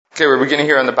Okay, we're beginning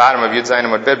here on the bottom of Yud Zayin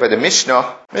Amud Bet by the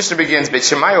Mishnah. Mishnah begins, Beit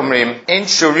Shammai Omrim, Ein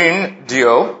Shorin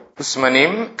Dio,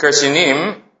 Usmanim,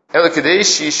 Karshinim, El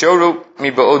Kadesh Yishoru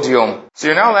Mi Ba'od Yom. So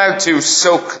you're not allowed to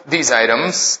soak these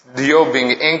items, Dio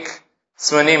being ink,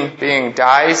 Usmanim being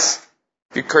dyes.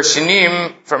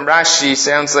 Karshinim from Rashi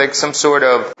sounds like some sort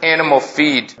of animal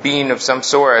feed, bean of some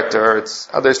sort, or it's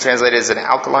others translate it as an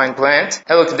alkaline plant.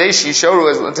 El Kadesh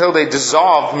Yishoru until they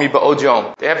dissolve Mi Ba'od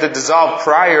Yom. They have to dissolve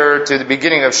prior to the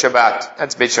beginning of Shabbat.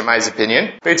 That's Beit Shammai's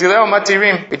opinion. Beit Hillel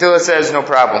Matirim. Beit Hillel says no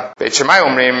problem. Beit Shammai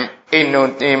Omrim,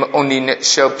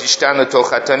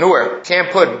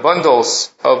 can't put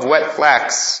bundles of wet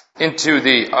flax into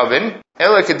the oven.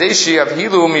 El Kadeshi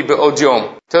Avhilu Mi Ba'od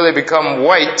Yom. Till they become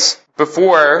white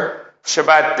before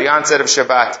Shabbat, the onset of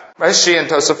Shabbat. Rashi and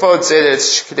Tosafot say that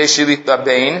it's Kadeshi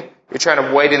Litabein. You're trying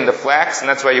to whiten the flax, and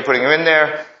that's why you're putting them in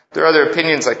there. There are other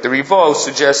opinions, like the Rivo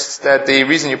suggests that the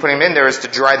reason you're putting them in there is to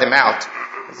dry them out.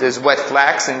 There's wet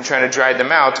flax, and you're trying to dry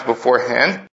them out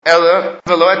beforehand. Ella,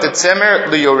 veloet tzemer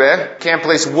liyore, can't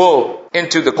place wool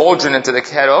into the cauldron, into the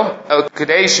kettle. El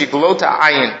kadeshi glota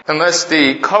ayin, unless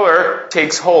the color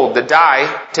takes hold, the dye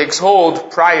takes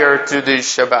hold prior to the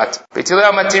Shabbat. Beit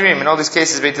Hillel matirim, in all these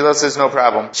cases Beit Hillel says no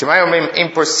problem. Shammai omrim im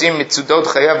porsim mitzudot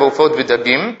chayav ofot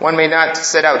v'dagim. One may not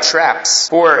set out traps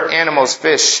for animals,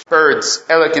 fish, birds.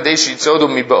 El kadeshi tzodu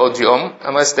mi ba'od yom,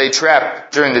 unless they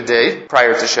trap during the day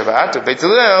prior to Shabbat. Beit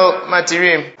Hillel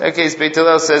matirim, in that case Beit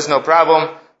Hillel says no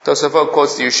problem. Tosafot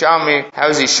quotes the Yerushalmi. How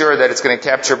is he sure that it's going to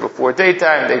capture before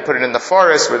daytime? They put it in the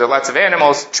forest where there are lots of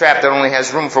animals, trap that only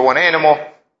has room for one animal,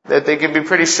 that they can be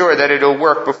pretty sure that it'll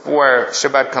work before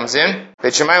Shabbat comes in.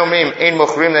 Beit Shammai omrim, ein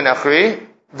mochrim lenachri,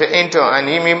 ve'en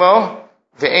to'anim imo,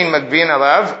 ve'en magbin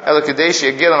alav, el kadesh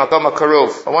yagil ha'makom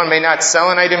ha'karov. One may not sell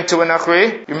an item to a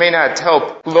nachri, you may not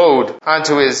help load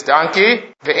onto his donkey,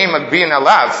 ve'en magbin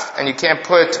alav, and you can't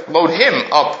load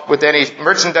him up with any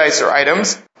merchandise or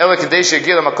items,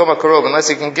 unless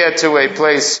he can get to a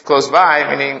place close by,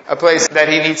 meaning a place that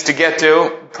he needs to get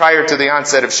to prior to the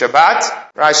onset of Shabbat.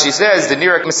 Rashi says, the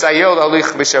Nirak Misayel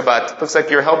Alich b'Shabbat. Looks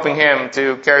like you're helping him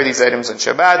to carry these items on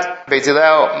Shabbat. Beit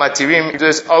Hillel Matirim, you do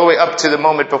this all the way up to the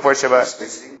moment before Shabbat.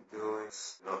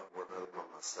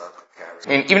 I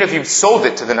mean, even if you've sold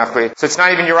it to the Nachri, so it's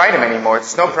not even your item anymore.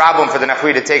 It's no problem for the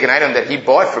Nachri to take an item that he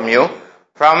bought from you.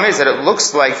 Problem is that it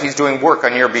looks like he's doing work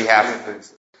on your behalf.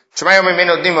 That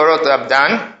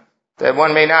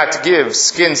one may not give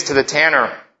skins to the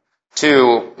tanner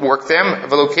to work them.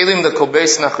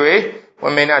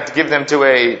 One may not give them to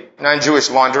a non-Jewish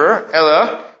launderer.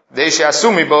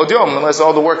 Unless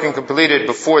all the working completed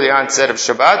before the onset of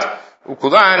Shabbat.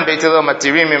 Beit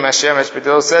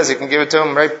Hillel says you can give it to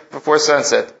him right before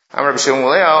sunset. They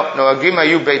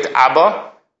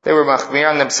were machmir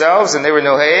on themselves, and they were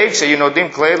noheig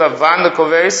sheyunodim klei lavan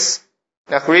lekoves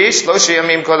nachrish lo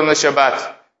sheyamim kodem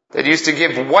leShabbat. They used to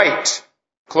give white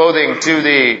clothing to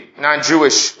the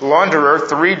non-Jewish launderer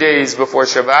 3 days before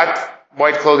Shabbat.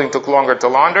 White clothing took longer to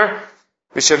launder.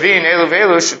 V'shavin elu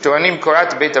v'elu shetoanim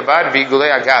korat beit avad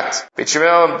v'igulei agat. Beit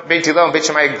Hillel and Beit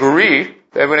Shammai agree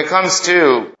that when it comes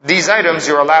to these items,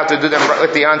 you're allowed to do them right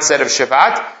at the onset of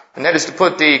Shabbat. And that is to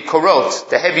put the korot,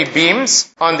 the heavy beams,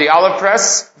 on the olive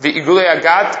press, the igulei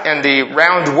agat, and the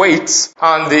round weights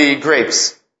on the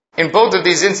grapes. In both of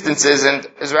these instances, and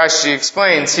as Rashi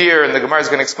explains here, and the Gemara is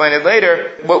going to explain it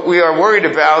later, what we are worried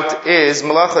about is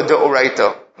malacha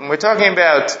de'oraita. When we're talking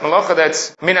about malacha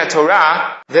that's mina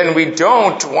Torah, then we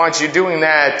don't want you doing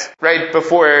that right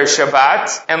before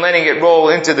Shabbat and letting it roll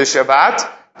into the Shabbat.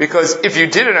 Because if you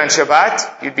did it on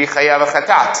Shabbat, you'd be chayav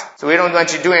chatat. So we don't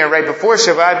want you doing it right before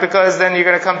Shabbat, because then you're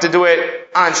going to come to do it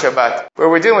on Shabbat. Where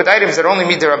we're dealing with items that only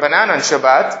meet the Rabbanan on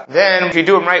Shabbat, then if you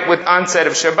do them right with onset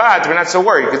of Shabbat, we're not so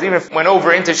worried. Because even if it went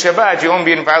over into Shabbat, you won't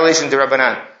be in violation of the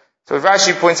Rabbanan. So as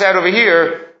Rashi points out over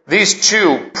here, these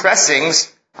two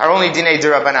pressings are only dinei de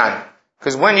Rabbanan.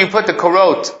 Because when you put the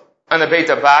korot on the Beit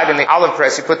Avad, in the olive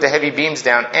press, you put the heavy beams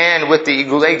down, and with the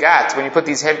igulei gat, when you put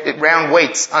these heavy, round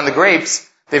weights on the grapes,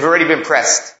 they've already been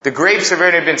pressed. The grapes have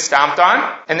already been stomped on,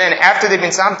 and then after they've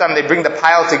been stomped on, they bring the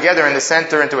pile together in the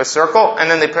center into a circle,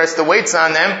 and then they press the weights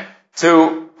on them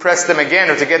to press them again,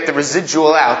 or to get the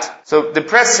residual out. So the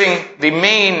pressing, the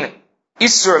main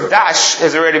Isur of Dash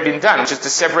has already been done, which is to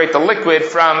separate the liquid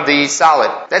from the solid.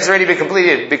 That's already been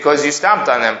completed because you stomped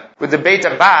on them. With the Beit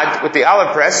Abad, with the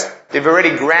olive press, they've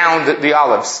already ground the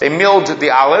olives. They milled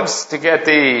the olives to get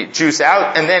the juice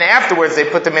out, and then afterwards they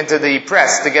put them into the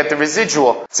press to get the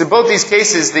residual. So in both these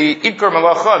cases, the Iker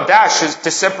Malacha Dash is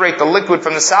to separate the liquid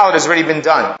from the solid has already been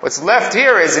done. What's left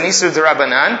here is an Isur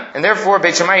D'Rabbanan, and therefore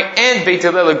Beit Shammai and Beit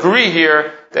Hillel agree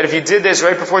here that if you did this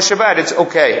right before Shabbat, it's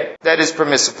okay. That is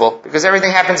permissible. Because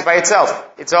everything happens by itself.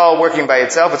 It's all working by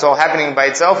itself, it's all happening by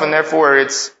itself, and therefore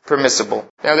it's permissible.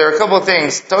 Now there are a couple of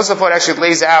things. Tosafot actually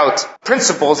lays out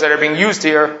principles that are being used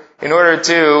here in order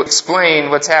to explain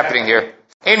what's happening here.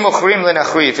 Ein mochrim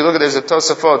lenachri. If you look at there's a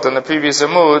Tosafot on the previous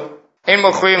Amud. Ein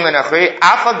mochrim lenachri.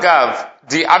 Afagav.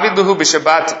 Di abiduhu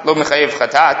b'Shabbat lo mechayev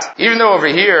chatat. Even though over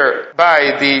here,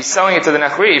 by the selling it to the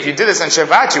nachri, if you did this on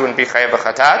Shabbat, you wouldn't be chayev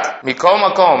chatat. Mikol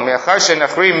makom, me'achar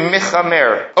she'nachri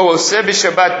mechamer. O oseh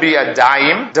b'Shabbat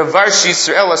b'yadayim, davar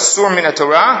she'Yisrael asur min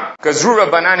haTorah, gazru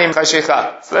rabbananim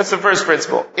chashecha. So that's the first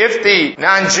principle. If the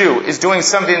non-Jew is doing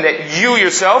something that you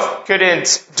yourself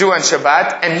couldn't do on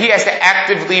Shabbat, and he has to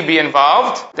actively be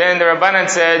involved, then the Rabbanan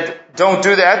said, don't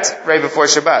do that right before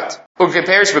Shabbat. Because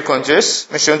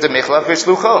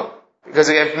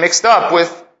it gets mixed up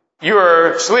with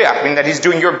your shliach, meaning that he's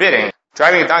doing your bidding.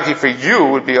 Driving a donkey for you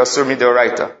would be asur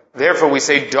midoraita. Therefore we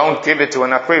say don't give it to a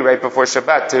nachri right before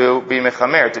Shabbat to be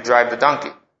mechamer, to drive the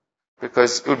donkey.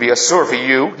 Because it would be asur for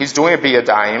you, he's doing it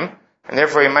biyadayim, and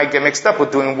therefore he might get mixed up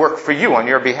with doing work for you on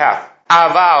your behalf.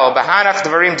 Aval, b'hanach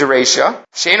dvarim dereisha,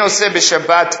 she'en oseh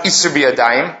b'Shabbat isur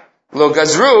biyadayim, lo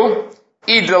gazru,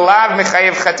 idlav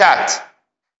mechayev chatat.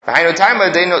 So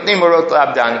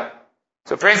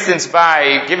for instance,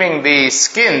 by giving the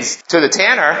skins to the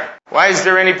tanner, why is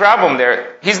there any problem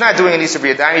there? He's not doing an Isur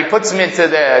b'yadayim. He puts them into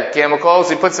the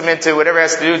chemicals, he puts them into whatever it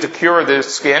has to do to cure the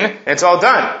skin, and it's all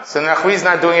done. So Nachri is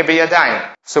not doing it b'yadayim.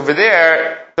 So over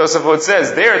there, Tosafot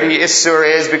says, there the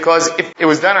Isur is because if it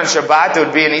was done on Shabbat, it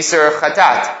would be an Isur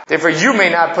chatat. Therefore you may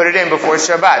not put it in before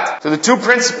Shabbat. So the two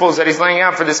principles that he's laying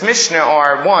out for this Mishnah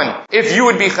are, one, if you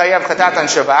would be chayav chatat on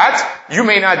Shabbat, you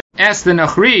may not ask the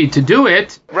Nachri to do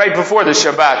it right before the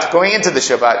Shabbat, going into the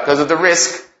Shabbat, because of the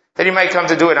risk that he might come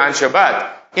to do it on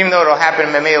Shabbat, even though it'll happen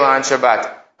memela on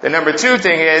Shabbat. The number two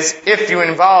thing is, if you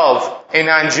involve a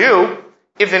non-Jew,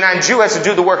 if the non-Jew has to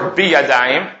do the work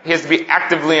biyadayim, he has to be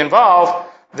actively involved,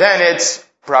 then it's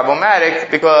problematic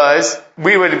because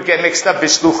we would get mixed up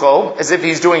bishlucho, as if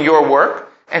he's doing your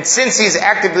work, and since he's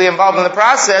actively involved in the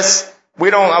process, we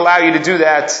don't allow you to do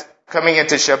that coming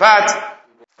into Shabbat.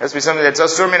 It has to be something that's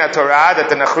asur min haTorah, that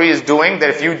the nachri is doing, that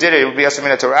if you did it, it would be asur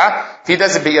min haTorah. If he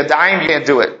does it biyadayim, you can't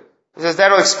do it. Because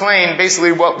that'll explain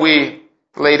basically what we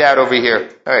laid out over here.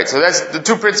 Alright, so that's the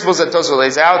two principles that Tosfot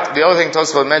lays out. The other thing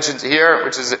Tosfot mentions here,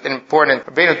 which is important,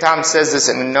 Rabbeinu Tam says this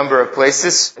in a number of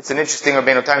places. It's an interesting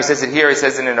Rabbeinu Tam. He says it here, he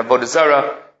says it in Avodah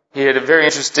Zarah. He had a very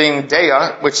interesting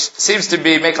daya, which seems to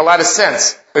make a lot of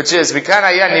sense. Which is, V'kan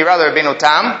haya nira Rabbeinu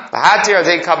Tam, v'hatir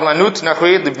adei kablanut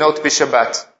nachri livnot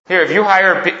b'Shabbat. Here, if you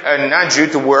hire a non-Jew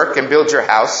to work and build your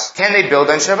house, can they build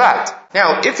on Shabbat?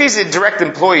 Now, if he's a direct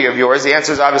employee of yours, the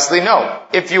answer is obviously no.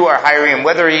 If you are hiring him,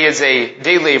 whether he is a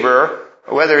day laborer,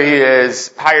 or whether he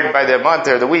is hired by the month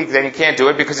or the week, then you can't do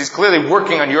it because he's clearly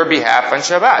working on your behalf on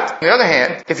Shabbat. On the other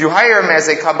hand, if you hire him as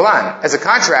a kablan, as a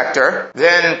contractor,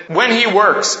 then when he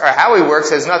works, or how he works,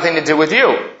 has nothing to do with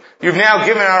you. You've now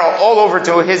given it all over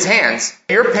to his hands.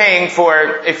 You're paying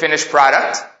for a finished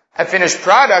product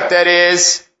that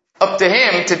is up to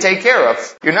him to take care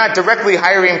of. You're not directly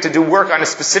hiring him to do work on a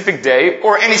specific day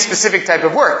or any specific type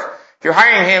of work. You're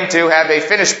hiring him to have a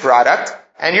finished product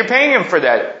and you're paying him for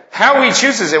that. How he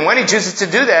chooses and when he chooses to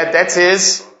do that, that's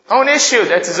his own issue.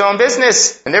 That's his own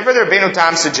business. And therefore the Rabbeinu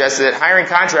Tam suggested that hiring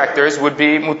contractors would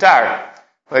be mutar,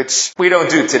 which we don't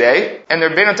do today. And the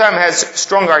Rabbeinu Tam has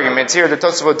strong arguments here. The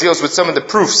Tosafot deals with some of the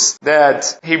proofs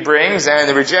that he brings and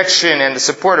the rejection and the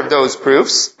support of those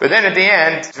proofs. But then at the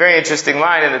end, it's a very interesting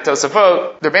line in the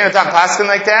Tosafot. The Rabbeinu Tam paskin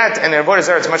like that, and in Avodah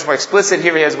Zarah it's much more explicit.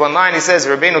 Here he has one line. He says,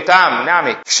 Rabbeinu Tam,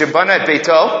 Nami, Shebana et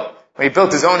Beito, when he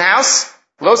built his own house,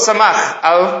 Lo samach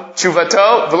al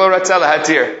tshuvato v'lo ratzah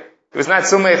lahatir. He was not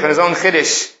sumech on his own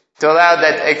chiddush to allow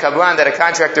that a kablan, that a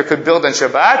contractor could build on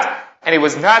Shabbat, and he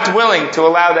was not willing to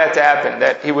allow that to happen,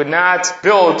 that he would not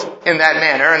build in that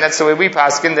manner, and that's the way we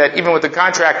paskin, that even with the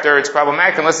contractor it's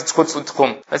problematic unless it's chutz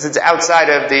l'tchum, unless it's outside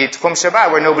of the tchum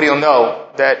Shabbat where nobody will know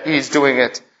that he's doing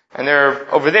it. And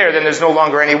they're over there, then there's no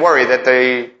longer any worry that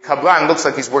the kablan looks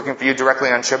like he's working for you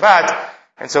directly on Shabbat.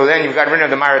 And so then you've got rid of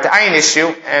the Marat Ayin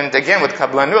issue, and again with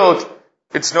kablanut,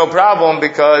 it's no problem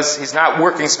because he's not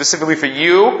working specifically for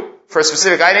you, for a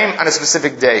specific item, on a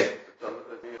specific day.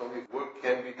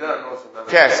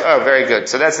 Yes, oh, very good.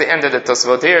 So that's the end of the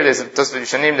Tosfot here. There's a Tosfot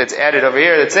Yishanim that's added over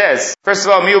here that says, first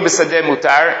of all, miu b'sadeh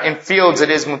mutar. In fields it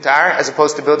is mutar, as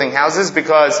opposed to building houses,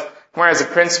 because, more as a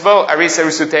principle, arisa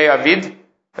risutei avid.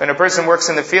 When a person works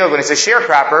in the field, when he's a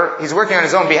sharecropper, he's working on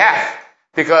his own behalf.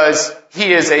 Because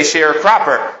he is a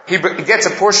sharecropper. He gets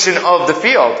a portion of the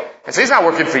field. And so he's not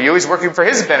working for you, he's working for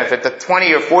his benefit. The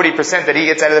 20 or 40% that he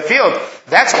gets out of the field,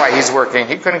 that's why he's working.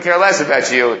 He couldn't care less about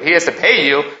you. He has to pay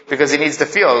you because he needs the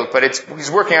field. But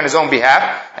he's working on his own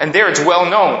behalf. And there it's well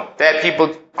known that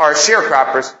people are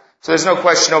sharecroppers. So there's no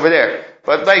question over there.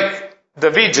 But like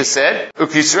David just said, when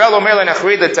you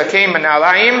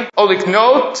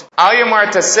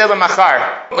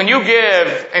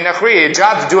give a nachri a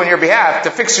job to do on your behalf,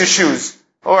 to fix your shoes,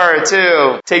 or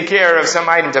to take care of some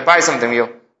item, to buy something you,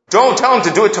 don't tell him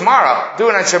to do it tomorrow. Do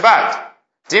it on Shabbat.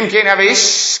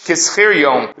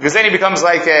 Because then he becomes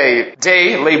like a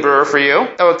day laborer for you.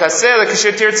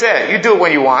 You do it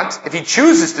when you want. If he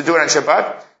chooses to do it on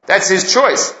Shabbat, that's his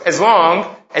choice. As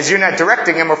long as you're not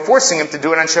directing him or forcing him to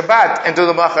do it on Shabbat and do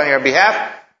the malacha on your behalf.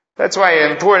 That's why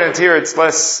important here, it's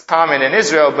less common in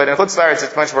Israel, but in Chutz La'aretz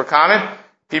it's much more common.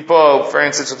 People, for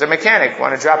instance, with a mechanic,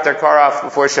 want to drop their car off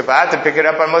before Shabbat and pick it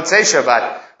up on Motzei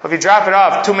Shabbat. If you drop it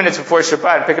off 2 minutes before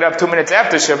Shabbat and pick it up 2 minutes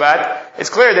after Shabbat, it's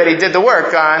clear that he did the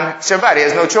work on Shabbat. He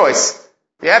has no choice.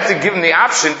 You have to give him the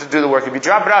option to do the work. If you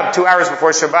drop it off 2 hours before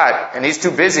Shabbat and he's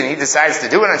too busy and he decides to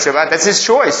do it on Shabbat, that's his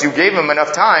choice. You gave him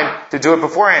enough time to do it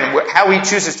beforehand. How he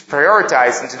chooses to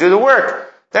prioritize and to do the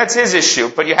work, that's his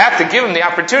issue. But you have to give him the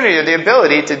opportunity or the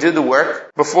ability to do the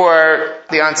work before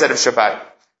the onset of Shabbat.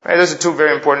 Right, those are two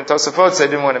very important Tosafot, I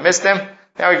didn't want to miss them.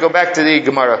 Now we go back to the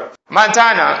Gemara.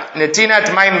 Mantana, netinat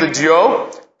mayim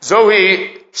l'dio,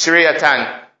 zohi shriatan.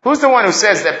 Who's the one who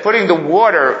says that putting the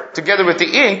water together with the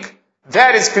ink,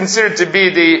 that is considered to be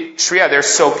the shriya, they're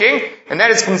soaking, and that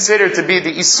is considered to be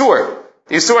the isur.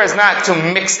 The isur is not to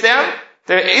mix them,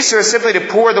 the isur is simply to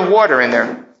pour the water in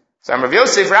there. So Rav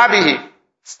Yosef Rabbihi,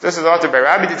 this is authored by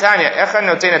Rabbi Titania, echad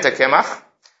notenet hakemach,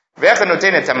 ve'echad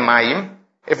notenet hamayim.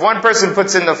 If one person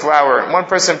puts in the flour, and one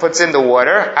person puts in the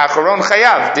water, acharon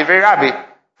chayav, divrei Rabbi.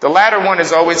 The latter one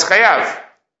is always chayav.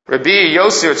 Rabbi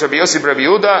Yossi, or Rabbi Yossi Rabbi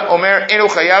Yehuda, omer enu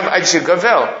chayav ad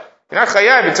shegavel. You're not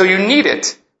chayav until you need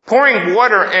it. Pouring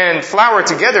water and flour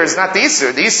together is not the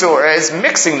isur. The isur is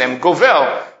mixing them,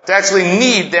 govel, to actually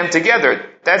knead them together.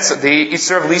 That's the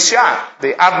isur of lisha,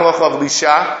 the av malacha of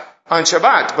lisha on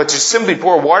Shabbat. But to simply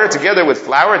pour water together with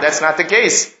flour, that's not the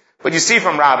case. But you see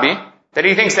from Rabbi that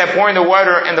he thinks that pouring the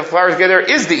water and the flour together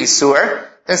is the isur,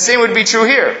 and same would be true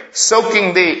here.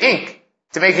 Soaking the ink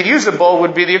to make it usable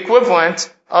would be the equivalent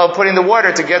of putting the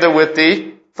water together with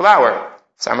the flour.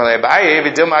 Maybe Rabbi Rabbi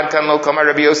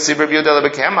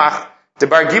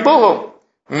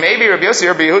Yossi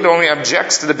or Rabbi Yehuda only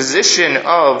objects to the position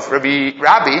of Rabbi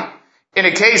in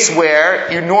a case where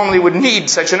you normally would need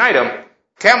such an item.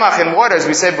 Kemach and water, as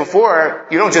we said before,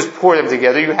 you don't just pour them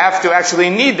together, you have to actually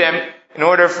knead them in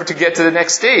order to get to the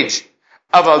next stage.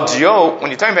 Aval dio, when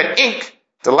you're talking about ink,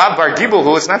 the lav bar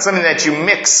gibuhu, it's not something that you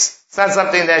mix. It's not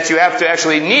something that you have to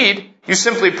actually knead. You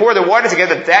simply pour the water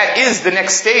together. That is the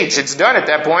next stage. It's done at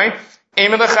that point.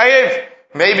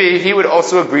 Maybe he would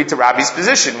also agree to Rabbi's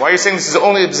position. Why are you saying this is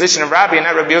only the position of Rabbi and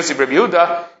not Rabbi Yossi Rabbi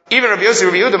Yehuda? Even Rabbi Yossi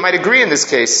Rabbi Yehuda might agree in this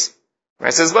case.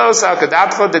 It says, Lo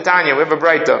salkadatcho detanya, we have a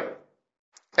braita.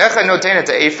 Echad notenet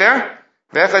ha'efer,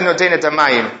 ve'echad notenet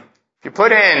ha'mayim. You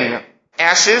put in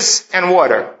ashes and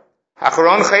water.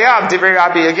 Acharon chayav divrei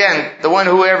Rabbi. Again, the one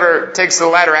whoever takes the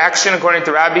latter action according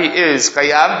to Rabbi is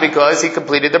chayav because he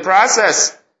completed the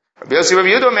process. Rabbi Yossi Rabbi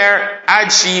Yehuda omer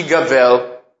ad shi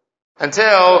gavel,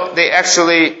 until they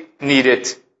actually need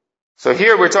it. So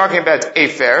here we're talking about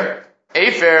afer.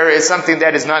 Afer is something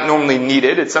that is not normally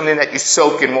needed. It's something that you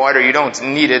soak in water. You don't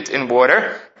need it in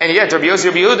water. And yet Rabbi Yossi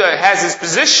Rabbi Yehuda has his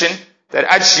position that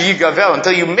ad shi gavel,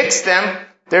 until you mix them,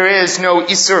 there is no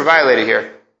isur violated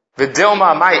here.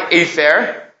 V'dilma my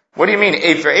afer. What do you mean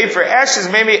afer? Afer, ashes,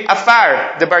 maybe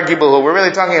afar, the bar gibulu. We're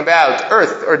really talking about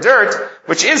earth or dirt,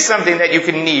 which is something that you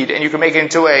can knead and you can make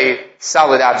into a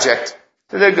solid object.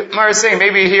 So the Gemara is saying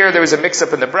maybe here there was a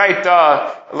mix-up in the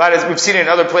Braita. We've seen it in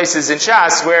other places in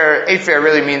Shas where afer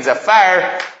really means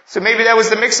afar. So maybe that was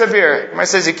the mix-up here. Gemara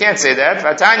says you can't say that.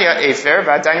 Vatanya afer,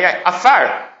 vatanya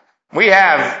afar. We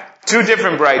have two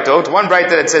different Braitot. One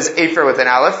Braita that says afer with an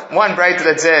aleph. One Braita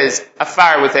that says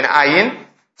afar with an ayin.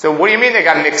 So what do you mean they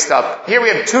got mixed up? Here we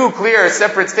have two clear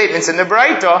separate statements in the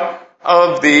Braita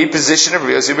of the position of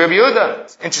Rabbi Yossi Rabbi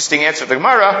Yehuda. Interesting answer to the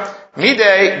Gemara.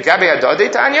 Midei gabe adode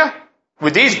tanya? Were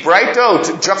these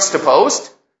Braitot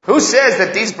juxtaposed? Who says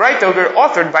that these Braitot were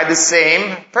authored by the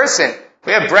same person?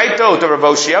 We have Braitot of Rav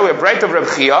Oshia, we have Braitot of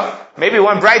Rav Chia. Maybe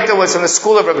one Braitot was from the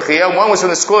school of Rav Chia, one was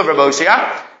from the school of Rav Oshia,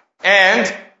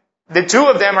 and the two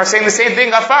of them are saying the same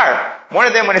thing, afar. One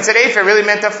of them, when it said Efer, really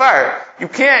meant afar. You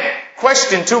can't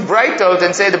question two Braitot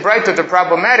and say the Braitot are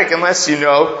problematic unless you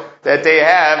know that they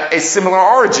have a similar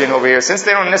origin over here. Since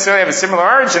they don't necessarily have a similar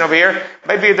origin over here,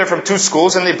 maybe they're from two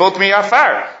schools and they both mean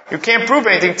afar. You can't prove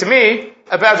anything to me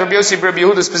about Rabbi Yossi and Rabbi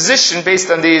Yehuda's position based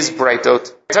on these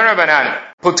Braitot.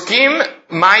 Putkim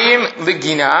mayim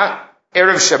ligina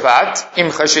erev Shabbat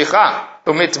im chashicha.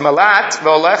 Umitmalat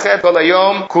v'olechet kol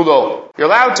hayom kulo. You're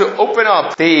allowed to open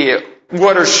up the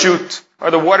water chute or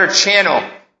the water channel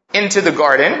into the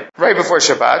garden right before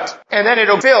Shabbat, and then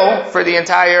it'll fill for the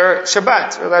entire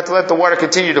Shabbat. You're allowed to let the water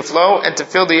continue to flow and to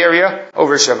fill the area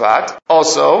over Shabbat.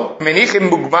 Also,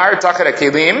 menichim mugmar tachat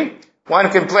hakelim.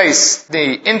 One can place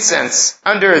the incense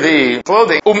under the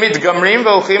clothing. Umid gamrim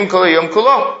v'olchim kol hayom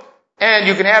kulo. And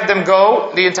you can have them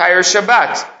go the entire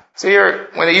Shabbat. So here,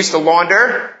 when they used to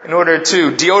launder, in order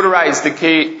to deodorize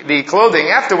the clothing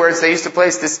afterwards, they used to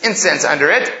place this incense under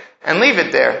it and leave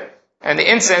it there. And the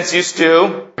incense used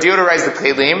to deodorize the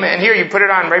kelim, and here you put it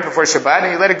on right before Shabbat,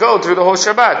 and you let it go through the whole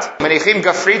Shabbat. Menichim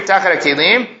gafrit tachat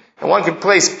hakelim, and one can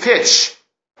place pitch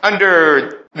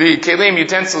under the kelim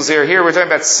utensils here. Here we're talking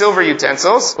about silver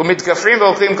utensils. Umit gafrim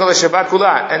v'olchim kol Shabbat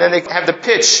kula, and then they have the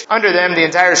pitch under them the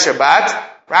entire Shabbat.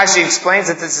 Rashi explains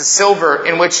that this is silver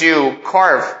in which you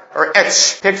carve or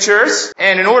etch pictures.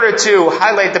 And in order to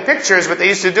highlight the pictures, what they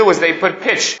used to do was they put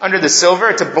pitch under the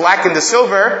silver to blacken the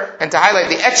silver, and to highlight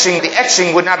the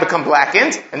etching would not become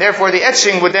blackened, and therefore the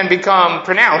etching would then become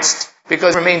pronounced,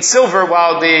 because it remained silver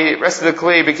while the rest of the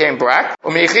clay became black.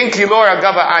 And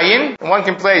one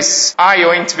can place eye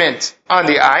ointment on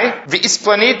the eye,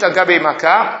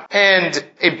 and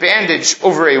a bandage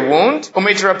over a wound, and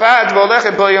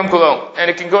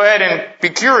it can go ahead and be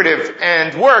curative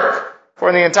and work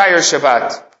for the entire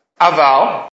Shabbat.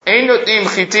 Aval,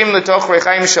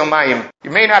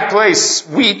 you may not place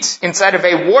wheat inside of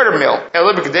a watermill,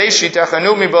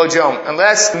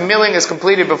 unless milling is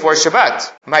completed before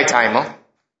Shabbat. My time.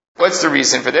 What's the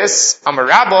reason for this?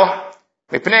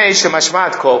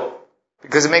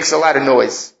 Because it makes a lot of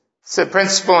noise. It's a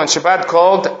principle in Shabbat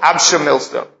called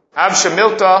Abshamilta.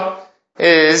 Abshamilta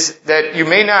is that you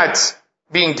may not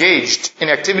be engaged in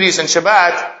activities on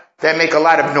Shabbat that make a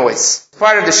lot of noise.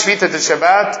 Part of the Shvita of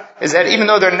Shabbat is that even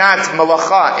though they're not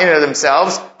malacha in and of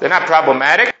themselves, they're not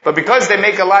problematic, but because they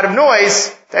make a lot of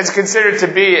noise, that's considered to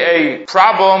be a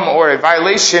problem or a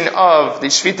violation of the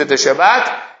Shvita of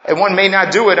Shabbat, and one may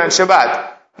not do it on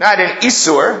Shabbat. Not an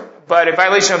Isur, but a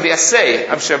violation of the Aseh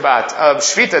of Shabbat, of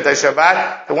Shvita of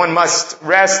Shabbat, that one must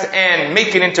rest and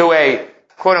make it into a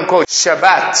quote-unquote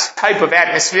Shabbat type of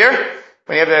atmosphere.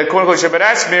 When you have the quote-unquote Shabbat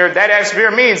atmosphere, that atmosphere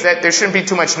means that there shouldn't be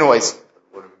too much noise.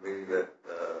 Would it mean that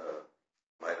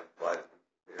might apply to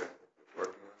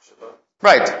working on Shabbat?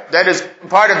 Right. That is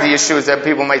part of the issue, is that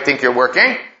people might think you're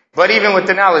working, but even with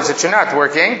the knowledge that you're not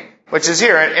working, which is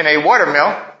here in a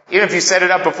watermill, even if you set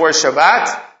it up before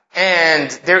Shabbat,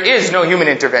 and there is no human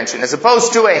intervention, as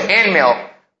opposed to a hand mill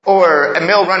or a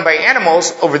mill run by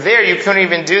animals, over there you couldn't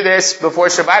even do this before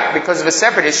Shabbat because of a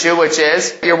separate issue, which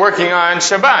is you're working on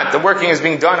Shabbat. The working is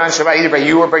being done on Shabbat either by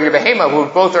you or by your behema, who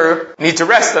both need to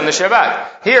rest on the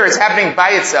Shabbat. Here it's happening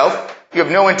by itself. You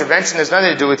have no intervention, there's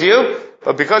nothing to do with you,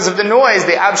 but because of the noise,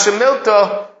 the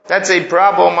Abshamilta, that's a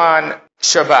problem on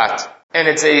Shabbat. And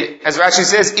it's as Rashi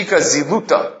says, Ika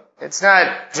Ziluta. It's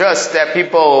not just that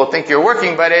people think you're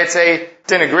working, but it's a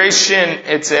denigration,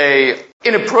 it's a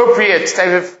inappropriate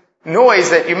type of noise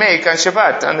that you make on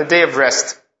Shabbat, on the day of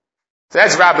rest. So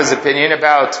that's Rabba's opinion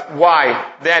about why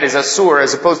that is asur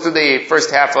as opposed to the first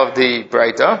half of the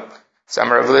Braita.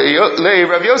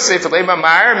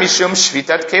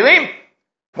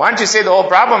 Why don't you say the whole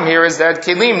problem here is that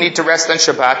kelim need to rest on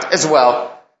Shabbat as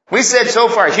well? We said so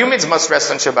far humans must rest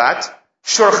on Shabbat.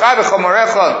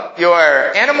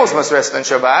 Your animals must rest on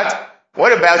Shabbat.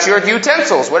 What about your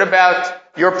utensils? What about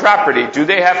your property? Do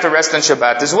they have to rest on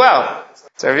Shabbat as well?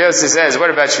 So Rav Yossi says, what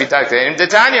about Shvitat Kelim?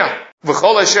 Detanya.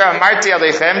 V'chol asher amarti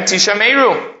aleichem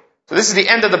tishameru. So this is the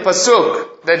end of the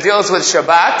pasuk that deals with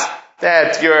Shabbat,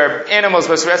 that your animals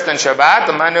must rest on Shabbat.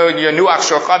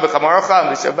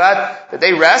 That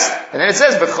they rest. And then it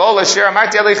says, V'chol asher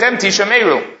amarti aleichem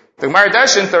tishameru. The Gemara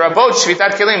Dashin, Tarabot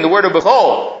Shvitat Kelim, the word of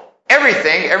B'chol.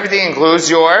 Everything includes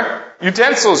your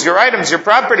utensils, your items, your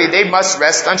property, they must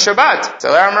rest on Shabbat.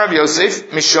 Telling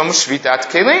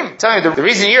you the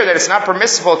reason here that it's not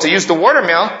permissible to use the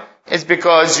watermill is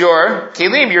because your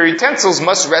kelim, your utensils,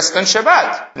 must rest on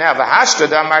Shabbat. Now,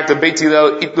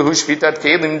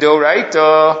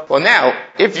 well now,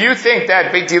 if you think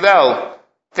that Beit Hillel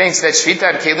thinks that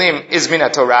Shvitat Kelim is min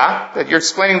Torah, that you're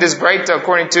explaining this Braita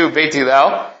according to Beit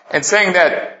Hillel, and saying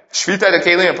that Shvitat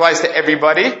Kelim applies to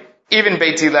everybody, even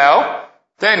Beit Hillel,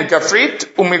 then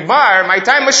Gafrit Umigmar, my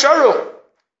time was Sharu.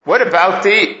 What about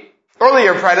the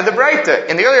earlier part of the Braita?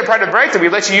 In the earlier part of the Braita, we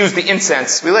let you use the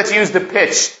incense, we let you use the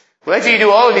pitch, we let you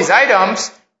do all of these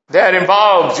items that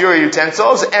involve your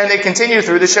utensils, and they continue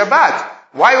through the Shabbat.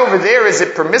 Why over there is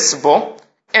it permissible,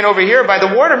 and over here by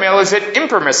the watermill is it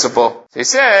impermissible? So he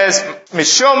says,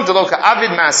 Mishom deloka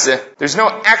avid maseh. There's no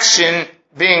action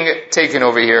being taken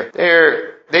over here.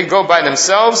 They go by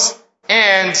themselves,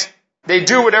 and they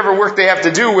do whatever work they have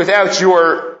to do without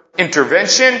your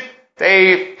intervention.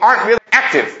 They aren't really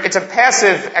active. It's a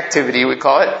passive activity, we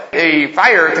call it. The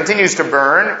fire continues to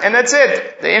burn, and that's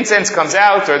it. The incense comes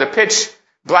out, or the pitch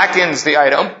blackens the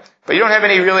item, but you don't have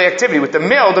any really activity. With the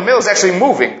mill is actually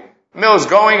moving. The mill is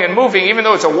going and moving, even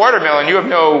though it's a watermill and you have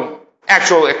no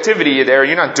actual activity there,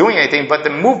 you're not doing anything, but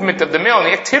the movement of the mill and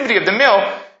the activity of the mill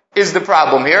is the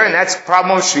problem here, and that's the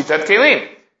problem of Shvitat Kelim.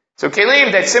 So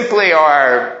Kelim that simply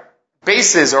are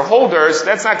bases or holders,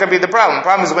 that's not going to be the problem. The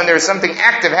problem is when there's something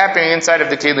active happening inside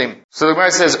of the Kelim. So the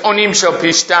Gemara says, Onim shel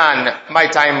pishtan, my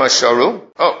time masharu.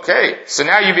 Okay, so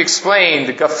now you've explained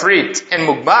Gafrit and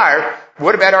Mugbar.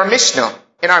 What about our Mishnah?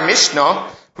 In our Mishnah,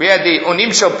 we had the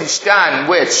Onim shel pishtan,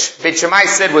 which Beit Shammai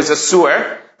said was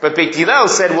asur, but Beit Hillel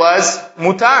said was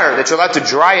mutar, that you're allowed to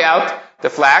dry out the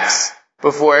flax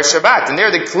before Shabbat. And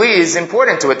there the kli is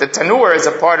important to it. The tanur is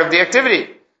a part of the activity.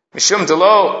 Mishum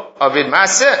delo avid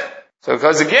maseh. So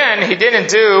because again, he didn't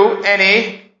do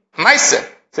any maaseh.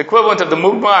 It's equivalent of the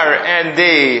mugmar and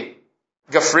the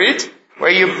gafrit,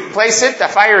 where you place it, the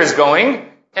fire is going,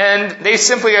 and they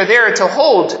simply are there to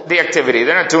hold the activity.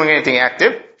 They're not doing anything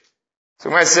active. So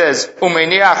Gemara says,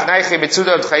 "Umeiniach naiche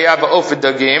betzudot chaya ba'ofed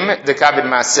dagim dekabed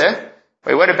maseh."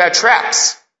 Wait, what about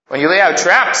traps? When you lay out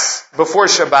traps before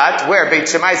Shabbat, where Beit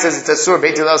Shammai says it's asur,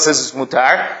 Beit Hillel says it's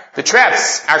mutar, the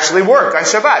traps actually work on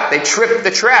Shabbat. They trip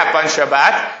the trap on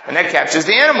Shabbat, and that captures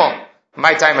the animal.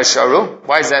 My time asharu.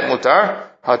 Why is that mutar?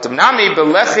 Hatamnami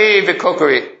belechi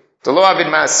v'kokori. Delo avid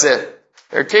maaseh.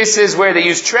 There are cases where they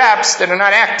use traps that are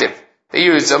not active. They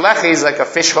use a lechi, like a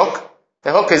fish hook.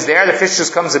 The hook is there, the fish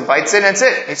just comes and bites it, and that's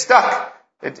it. It's stuck.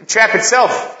 The trap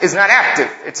itself is not active.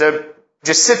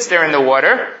 Just sits there in the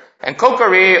water. And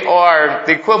kokari are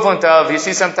the equivalent of, you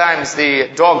see sometimes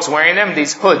the dogs wearing them,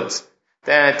 these hoods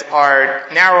that are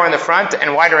narrow in the front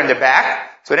and wider in the back.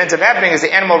 So what ends up happening is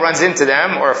the animal runs into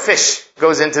them, or a fish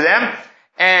goes into them,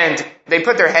 and they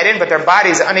put their head in, but their body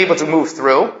is unable to move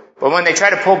through. But when they try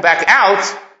to pull back out,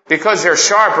 because they're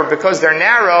sharp or because they're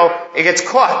narrow, it gets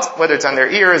caught, whether it's on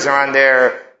their ears or on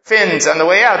their fins on the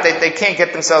way out. They can't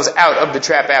get themselves out of the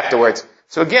trap afterwards.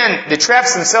 So again, the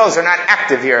traps themselves are not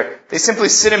active here. They simply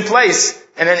sit in place,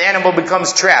 and an animal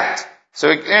becomes trapped. So,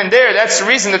 and that's the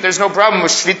reason that there's no problem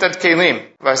with Shvitat Kelim.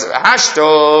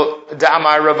 Hashto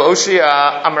da'amar Rav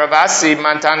Oshia amravasi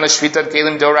mantan l'Shvitat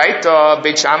Kelim doraita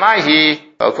Beit Shammai.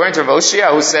 According to Rav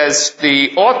Oshia, who says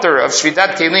the author of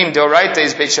Shvitat Kelim doraita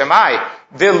is Beit Shammai,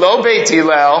 below Beit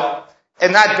Hillel,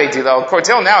 and not Beit Hillel.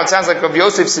 Till now, it sounds like Rav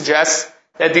Yosef suggests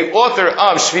that the author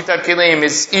of Shvitat Kelim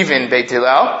is even Beit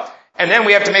Hillel. And then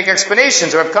we have to make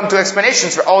explanations, or have come to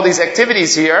explanations for all these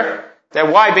activities here,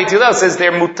 that why Beit Hillel says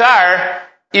they're mutar,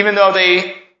 even though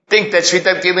they think that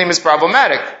Shvitat Kelim is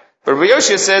problematic. But Rav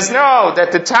Yoshia says, no,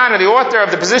 that the Tana, the author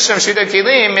of the position of Shvitat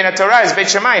Kelim in a Torah is Beit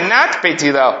Shammai, not Beit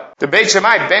Hillel. The Beit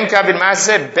Shammai, ben kabed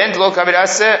maseh, ben lo kabed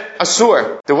aseh,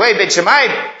 asur. The way Beit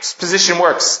Shammai's position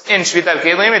works in Shvitat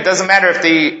Kelim, it doesn't matter if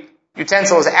the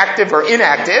utensil is active or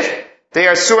inactive, they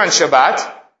are sur on Shabbat.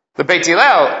 The Beit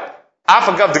Hillel,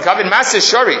 Afagav dekavin maseh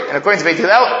shori, and according to Beit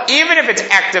Hillel, even if it's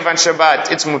active on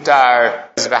Shabbat, it's mutar.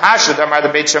 The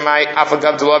Beit Shammai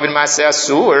afagav delovin maseh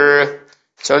asur.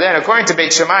 So then, according to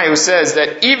Beit Shammai, who says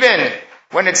that even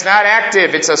when it's not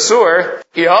active, it's asur.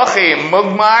 Ihochi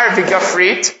mugmar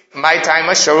v'gafrit, my time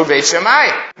asharu Beit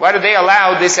Shammai. Why do they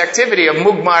allow this activity of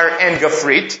mugmar and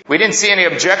gafrit? We didn't see any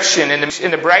objection in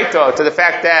the Braita to the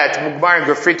fact that mugmar and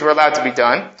gafrit were allowed to be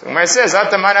done. So Gemara says,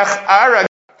 Atamanach arag.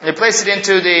 They placed it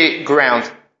into the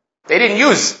ground. They didn't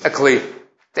use a kli.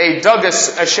 They dug a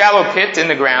shallow pit in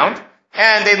the ground,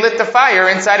 and they lit the fire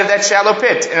inside of that shallow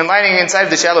pit. And lighting inside of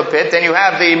the shallow pit, then you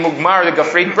have the mugmar, the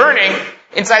gafrit, burning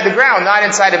inside the ground, not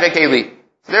inside of a keli.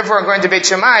 So therefore, according to Beit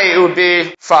Shammai, it would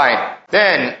be fine.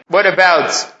 Then, what about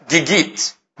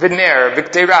gigit, v'ner,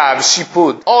 v'kterav,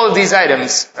 shipud? All of these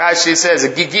items, Rashi says,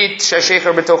 gigit,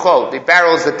 shashecher b'tochol, the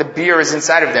barrels that the beer is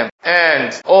inside of them.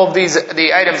 And all of these,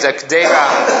 the items,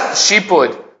 k'dera,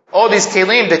 shipud, all these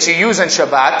kelim that you use on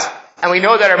Shabbat, and we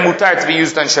know that are mutar to be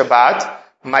used on Shabbat,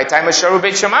 My time is Sharu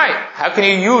Beit Shammai. How can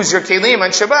you use your kelim on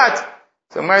Shabbat?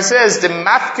 So Gemara says, the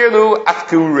mafkirlu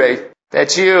afkure,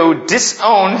 that you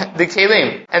disown the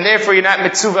kelim, and therefore you're not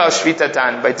mitzuva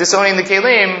shvitatan. By disowning the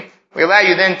kelim, we allow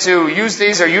you then to use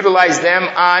these or utilize them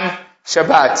on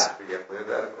Shabbat.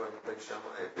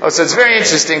 Oh, so it's very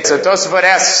interesting. So Tosafot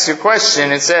asks your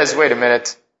question and says, wait a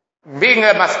minute. Being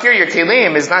a mafkir your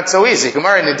kelim is not so easy.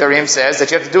 Gemara in the Darim says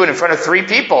that you have to do it in front of 3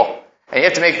 people. And you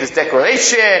have to make this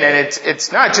declaration, and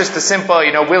it's not just a simple,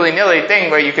 willy-nilly thing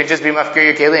where you can just be mafkir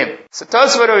your kelim. So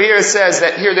Tosafot over here says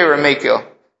that here they were mekil.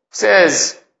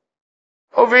 Says,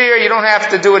 over here you don't have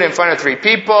to do it in front of 3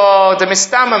 people. The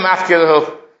mistama mafkir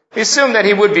lahu. We assume that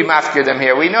he would be mafkir them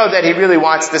here. We know that he really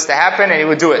wants this to happen, and he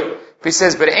would do it. But he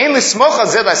says, but ein lismoch al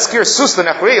zeh laskir sus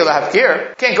l'nachri l'havkir.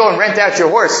 You can't go and rent out your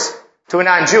horse to a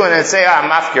non-Jew and then say, I'm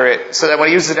mafkir it, so that when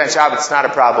he uses it on Shabbat, it's not a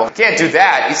problem. You can't do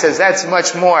that. He says that's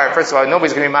much more. First of all,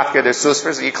 nobody's going to be mafkir their sus.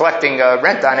 First of all, you're collecting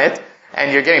rent on it,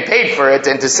 and you're getting paid for it,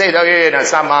 and to say, no,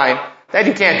 it's not mine, that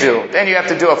you can't do. Then you have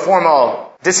to do a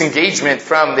formal disengagement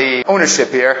from the ownership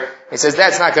here. He says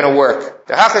that's not going to work.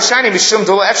 He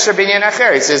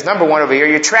says, number one over here,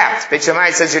 you're trapped. Beit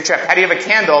Shammai says you're trapped. How do you have a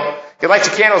candle? You light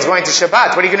your candles going to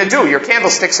Shabbat. What are you going to do? Your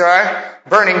candlesticks are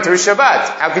burning through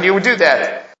Shabbat. How can you do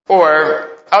that?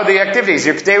 Or other activities,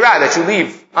 your k'deirah that you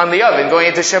leave on the oven going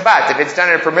into Shabbat. If it's done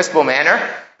in a permissible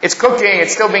manner, it's cooking,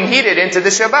 it's still being heated into the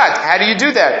Shabbat. How do you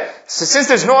do that? So since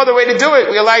there's no other way to do it,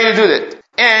 we allow you to do it.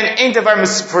 And ain't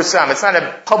davar for some. It's not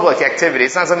a public activity.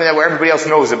 It's not something that where everybody else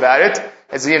knows about it.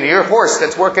 It's your horse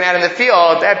that's working out in the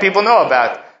field that people know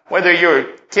about. Whether your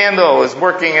candle is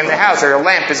working in the house or your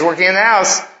lamp is working in the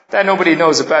house, that nobody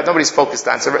knows about, nobody's focused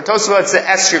on. So Tosafot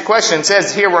asks your question,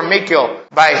 says here we're mekil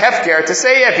by hefker, to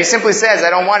say, if he simply says, I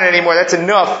don't want it anymore, that's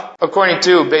enough, according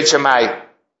to Beit Shammai.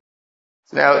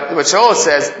 So now, what Shaul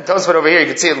says, Tosafot over here, you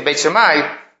can see Beit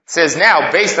Shammai, says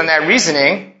now, based on that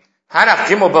reasoning, Hanaf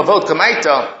Gimel Bavot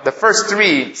Kamaita, the first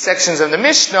 3 sections of the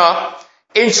Mishnah,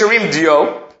 in Sharim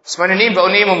Dio, Smananim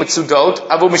Ba'onim U'Mitzudot,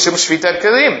 Avu Mishum Shvitat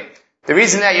Kelim. The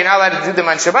reason that you're not allowed to do them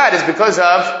on Shabbat is because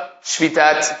of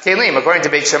Shvitat Kelim. According to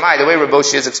Beit Shammai, the way Rav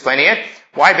Oshi is explaining it,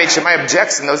 why Beit Shammai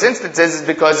objects in those instances is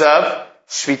because of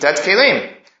Shvitat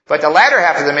Kelim. But the latter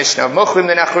half of the Mishnah, Mochrim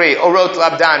Denachri, Orot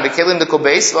Labdan, Bekelim de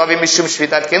Kobeis, Lavi Mishum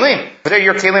Shvitat Kelim. But there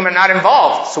your Kelim are not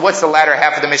involved. So what's the latter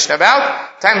half of the Mishnah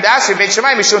about? Time Dashi, Beit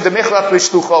Shammai, Mishum Demichlach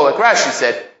Lishtucho, like Rashi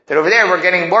said. That over there we're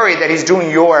getting worried that he's doing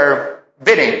your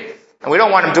bidding. And we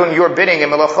don't want him doing your bidding in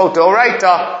Melachot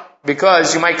Oraita,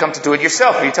 because you might come to do it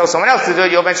yourself. If you tell someone else to do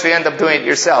it, you'll eventually end up doing it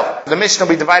yourself. The Mishnah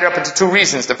will be divided up into 2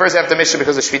 reasons. The first half of the Mishnah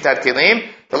because of Shvitat Kelim.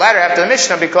 The latter half of the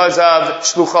Mishnah because of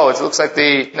Shlucho. It looks like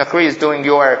the Nachri is doing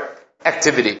your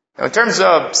activity. Now in terms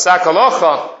of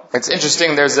Sakalocha, it's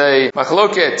interesting, there's a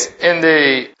machloket in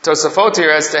the Tosafot here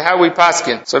as to how we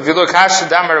paskin. So if you look,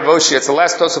 Hashadam Rav Oshi, it's the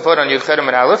last Tosafot on Yud Chedem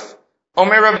and Aleph.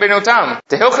 Omer Rabbeinu Tam.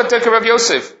 The Hilchah took Rav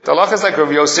Yosef. The halacha is like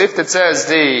Rav Yosef that says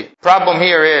the problem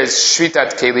here is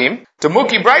Shvitat Kelim. To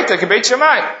Muki Breita ke Beit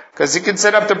Shammai. Because he can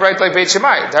set up the Breita like Beit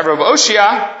Shammai. To have Rav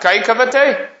Oshia, Kai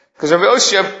Kavate. Because Rav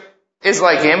Oshia is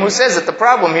like him who says that the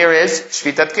problem here is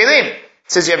Shvitat Kelim. It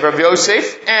says you have Rav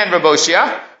Yosef and Rav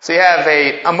Oshia. So you have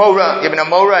an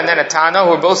Amora and then a Tana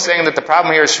who are both saying that the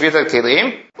problem here is Shvitat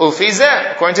Kelim.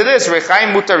 Ulfize, according to this,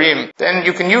 Rechaim Mutarim. Then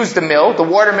you can use the mill. The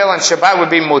water mill on Shabbat would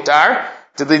be mutar.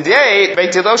 To the day,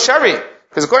 Beit Hillel Shari.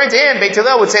 Because according to him, Beit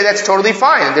Hillel would say that's totally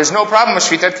fine. There's no problem with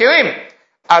Shvitat Kelim.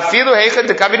 Afilu Heichad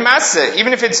de Kabid Masse.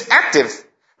 Even if it's active.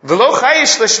 V'lo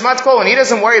chayish l'shmat kol, and he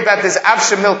doesn't worry about this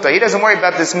avsha milta. He doesn't worry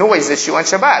about this noise issue on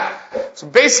Shabbat. So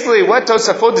basically, what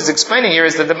Tosafot is explaining here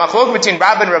is that the machlok between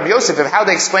Rabbah and Rav Yosef of how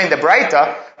they explain the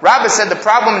Breita. Rabbah said the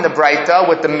problem in the Breita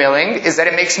with the milling is that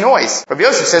it makes noise. Rav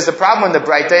Yosef says the problem in the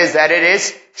Breita is that it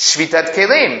is shvitat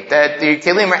kelim, that the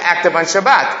kelim are active on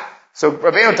Shabbat. So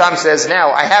Rabbeinu Tam says,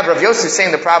 now, I have Rav Yosef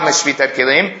saying the problem is Shvitat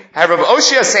Kelim. I have Rav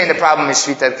Oshia saying the problem is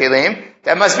Shvitat Kelim.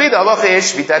 That must be the halacha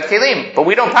is Shvitat Kelim. But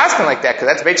we don't pass them like that, because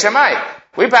that's Beit Shammai.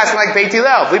 We pass them like Beit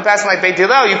Hillel. If we pass them like Beit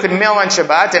Hillel, you can mill on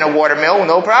Shabbat in a water mill,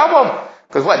 no problem.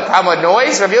 Because what? Problem with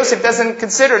noise? Rav Yosef doesn't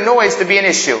consider noise to be an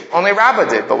issue. Only Rabbah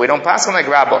did, but we don't pass them like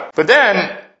Rabbah. But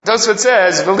then, Tosfot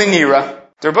says, V'linira.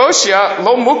 Rav Oshia,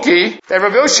 lo muki, that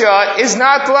Rav Oshia is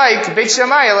not like Beit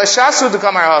Shammai, l'shasu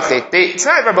d'kamar hachi. It's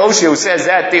not Rav Oshia who says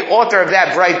that, the author of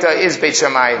that Breita is Beit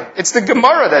Shammai. It's the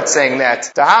Gemara that's saying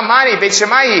that. Tahamani Beit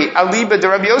Shammai, aliba de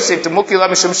Rav Yosef, to muki la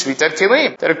mishum shvitat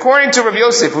kelim. That according to Rav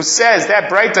Yosef, who says that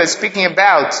Breita is speaking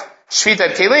about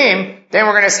shvitat kelim, then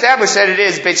we're going to establish that it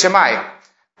is Beit Shammai.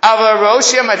 Ava Rav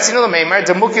Oshia matzinu l'meimer,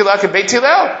 to muki la ke Beit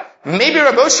Hillel. Maybe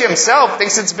Rav Oshia himself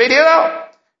thinks it's Beit Hillel.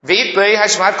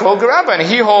 And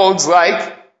he holds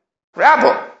like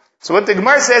Rabbo. So what the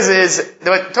Gemara says is,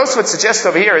 what Tosfot suggests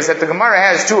over here is that the Gemara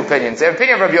has two opinions. They have an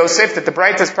opinion of Rabbi Yosef that the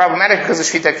Braita is problematic because of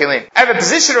Shvitat Kelim. I have a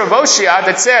position of Rav Oshia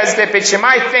that says that Beit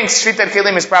Shammai thinks Shvitat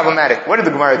Kelim is problematic. What did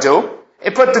the Gemara do?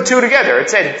 It put the two together.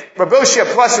 It said Rav Oshia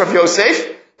plus Rav Yosef.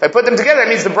 If I put them together, it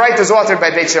means the Braita is authored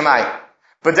by Beit Shammai.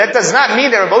 But that does not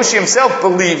mean that Rav Oshia himself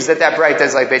believes that Braita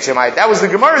is like Beit Shammai. That was the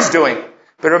Gemara's doing.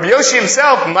 But Rabbi Yoshi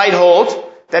himself might hold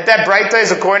that Braita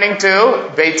is according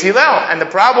to Beit Hillel. And the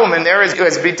problem in there is,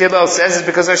 as Beit Hillel says, is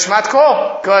because of Shmat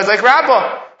Kol. Because like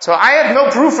Rabbah. So I have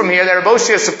no proof from here that Rabbi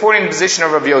Yoshi is supporting the position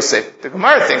of Rabbi Yosef. The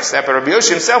Gemara thinks that, but Rabbi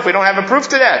Yoshi himself, we don't have a proof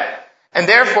to that. And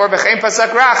therefore, B'chein Pasak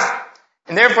Rach.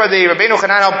 And therefore, the Rabbeinu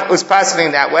Chanan was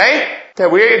passing that way.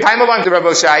 That we time along to Rabbi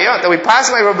Oshaya, that we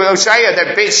pass like Rabbi Oshaya,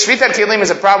 that Shvitat Kelim is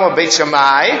a problem of Beit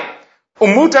Shammai.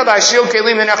 Umuta b'ashil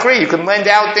kelim v'nachri. You can lend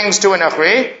out things to a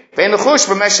nachri. Ve'en l'chush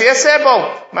b'mashiyah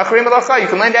sebo. Machri malacha. You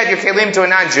can lend out your kelim to a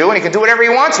non-Jew, and he can do whatever he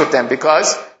wants with them,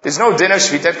 because there's no din of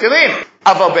shvitat kelim.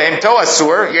 Aval behemto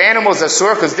asur. Your animal's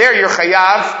asur, because there you're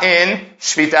chayav in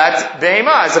shvitat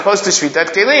behema, as opposed to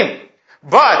shvitat kelim.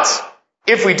 But,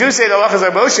 if we do say the halachas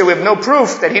of Moshe, we have no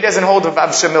proof that he doesn't hold of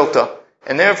avshamilta.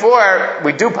 And therefore,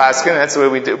 we do paskin, that's the way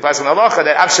we do paskin halacha,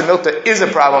 that avshamilta is a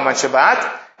problem on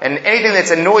Shabbat. And anything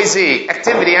that's a noisy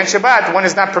activity on Shabbat, one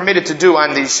is not permitted to do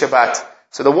on the Shabbat.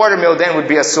 So the watermill then would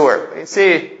be asur. You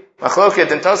see,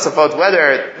 Machloket and Tosafot,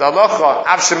 whether the halacha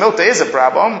avshamilta is a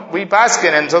problem, we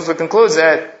paskin, and Tosafot concludes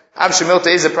that avshamilta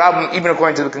is a problem, even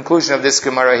according to the conclusion of this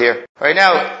Gemara here. Right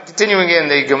now, continuing in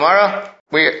the Gemara,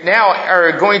 we now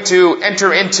are going to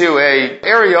enter into a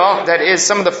area that is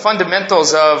some of the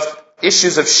fundamentals of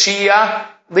issues of Shia,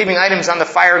 leaving items on the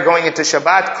fire going into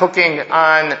Shabbat, cooking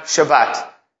on Shabbat.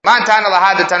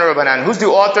 Who's the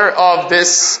author of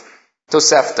this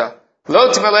Tosefta?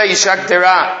 Lo tmeleh yishak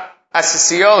dera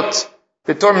asisiyot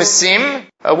b'tor misim.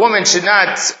 A woman should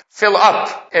not fill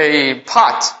up a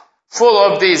pot full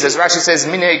of these, as Rashi says,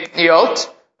 minei kniot,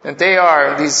 that they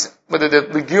are these, whether the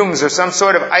legumes or some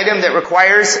sort of item that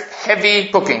requires heavy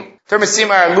cooking. Termisim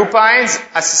are lupines,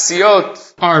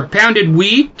 asisiyot are pounded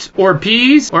wheat or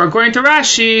peas, or according to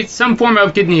Rashi, some form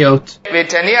of kidniot.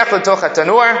 V'taniach l'toch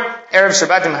hatanur, erev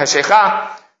Shabbat im hashecha.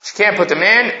 She can't put them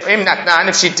in. Im natnan,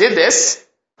 if she did this,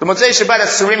 the motzei Shabbat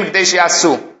asurim k'dei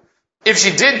she'asu. If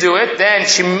she did do it, then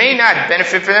she may not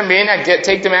benefit from them, may not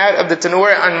take them out of the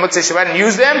tanur on motzei Shabbat and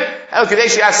use them. El k'dei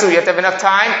she'asu. You have to have enough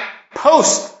time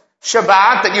post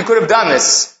Shabbat that you could have done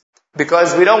this.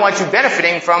 Because we don't want you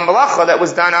benefiting from malacha that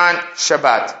was done on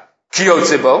Shabbat.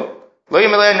 Kiyotzibo. A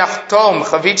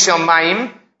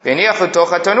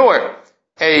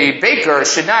baker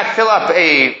should not fill up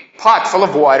a pot full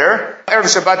of water Erev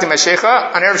Shabbat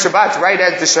Mashecha, on Erev Shabbat, right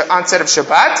at the onset of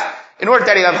Shabbat, in order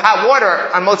that he have hot water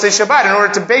on Motzei Shabbat in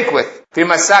order to bake with.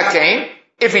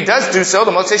 If he does do so,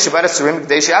 the Motzei Shabbat Asurim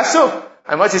K'dei She'asu.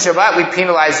 On Motzei Shabbat we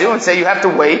penalize you and say you have to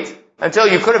wait until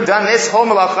you could have done this whole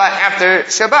malacha after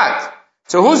Shabbat.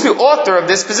 So who's the author of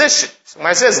this position?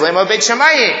 Somebody says, Lema Beit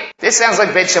Shammai. This sounds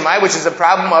like Beit Shammai, which is a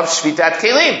problem of Shvitat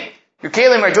Kelim. Your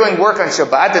Kelim are doing work on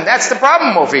Shabbat, and that's the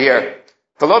problem over here.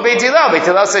 Below Beit Hillel. Beit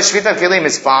Hillel says Shvitat Kelim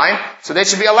is fine, so they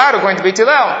should be allowed according to Beit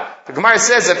Hillel. The Gemara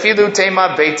says, Afilu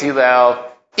Tema Beit Hillel.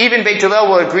 Even Beit Hillel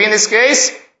will agree in this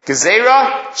case.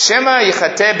 Gezerah, Shema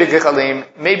Yichate B'Gechalim.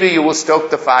 Maybe you will stoke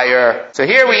the fire. So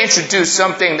here we introduce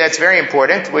something that's very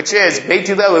important, which is Beit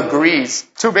Hillel agrees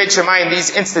to Beit Shammai in these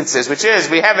instances, which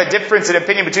is we have a difference in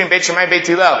opinion between Beit Shammai and Beit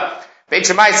Hillel. Beit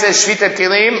Shammai says Shvitat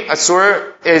Kelim,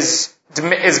 Asur, is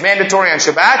mandatory on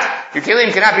Shabbat. Your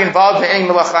Kelim cannot be involved in any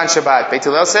malacha on Shabbat. Beit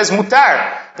Hillel says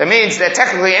Mutar. That means that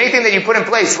technically anything that you put in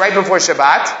place right before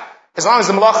Shabbat, as long as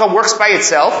the malacha works by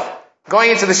itself,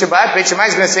 going into the Shabbat, Beit Shammai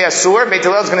is going to say Asur, Beit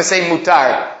Hillel is going to say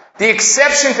Mutar. The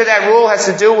exception to that rule has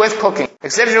to do with cooking. The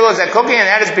exception to the rule is that cooking, and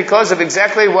that is because of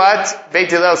exactly what Beit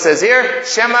Hillel says here,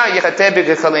 Shema Yechateh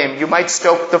B'Gechalim. You might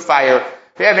stoke the fire.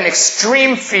 We have an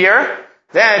extreme fear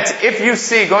that if you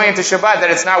see going into Shabbat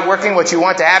that it's not working what you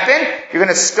want to happen, you're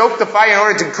going to stoke the fire in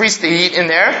order to increase the heat in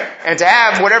there, and to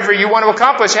have whatever you want to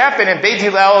accomplish happen, and Beit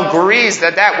Hillel agrees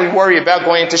that we worry about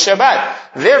going into Shabbat.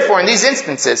 Therefore, in these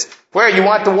instances, where you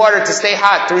want the water to stay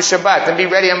hot through Shabbat and be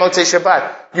ready on Motzei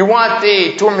Shabbat, you want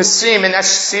the Turmisim and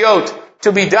Ashsiot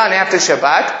to be done after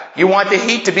Shabbat, you want the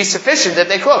heat to be sufficient that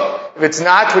they cook. If it's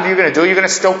not, what are you going to do? You're going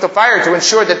to stoke the fire to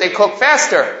ensure that they cook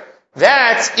faster.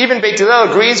 That, even Beit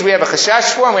Hillel agrees, we have a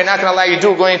chashash for, and we're not going to allow you to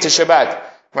do going into Shabbat.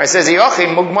 Where it says,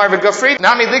 Yochim, Mugmar v'Gafrit,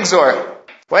 Nami Ligzor.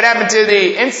 What happened to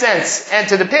the incense and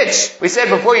to the pitch? We said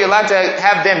before you're allowed to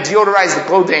have them deodorize the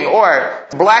clothing or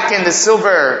blacken the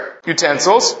silver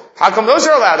utensils. How come those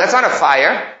are allowed? That's on a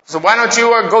fire. So why don't you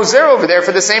go zero over there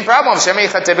for the same problem? Shema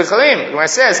yichateh b'chalim. When it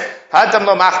says, Hatam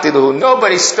lo machtiluhu,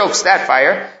 nobody stokes that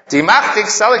fire. Dimachtik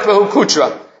salik v'hu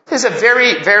kutra. This is a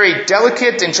very, very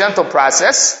delicate and gentle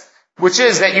process, which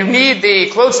is that you need the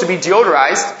clothes to be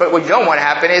deodorized, but what you don't want to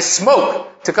happen is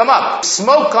smoke to come up.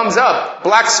 Smoke comes up,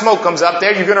 black smoke comes up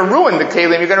there, you're going to ruin the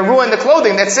kalim, you're going to ruin the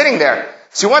clothing that's sitting there.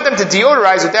 So you want them to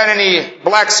deodorize without any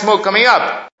black smoke coming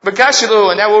up.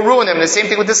 Bakashilu, and that will ruin them. The same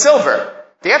thing with the silver.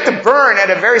 They have to burn at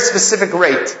a very specific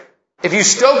rate. If you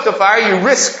stoke the fire, you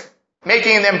risk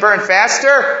making them burn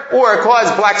faster or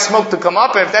cause black smoke to come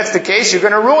up, and if that's the case, you're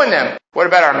going to ruin them. What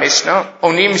about our Mishnah?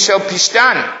 Onim shel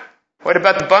pishtan. What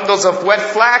about the bundles of wet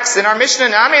flax in our Mishnah?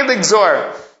 Nami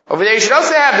ligzor. Over there you should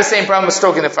also have the same problem with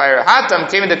stoking the fire. Hatam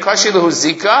came into kashilu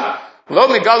zika, lo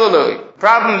migalulu.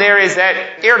 Problem there is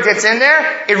that air gets in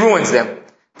there, it ruins them.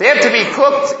 They have to be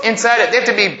cooked inside, they have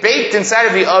to be baked inside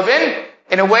of the oven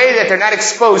in a way that they're not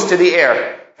exposed to the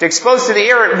air. If they're exposed to the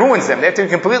air, it ruins them. They have to be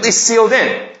completely sealed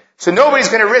in. So nobody's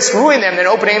going to risk ruining them than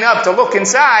opening it up to look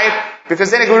inside,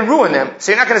 because then it would ruin them.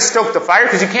 So you're not going to stoke the fire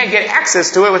because you can't get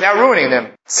access to it without ruining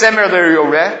them. Semer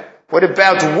l'yoreh. What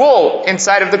about wool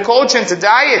inside of the cauldron to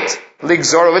dye it?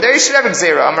 Ligzor, over there you should have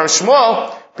gzera. Amar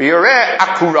Shmuel, b'yoreh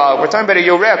akura. We're talking about a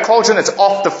yoreh, a cauldron that's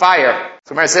off the fire.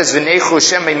 So it says, v'neichu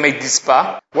shem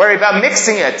me'dispa. Worry about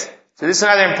mixing it. So this is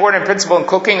another important principle in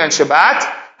cooking on Shabbat,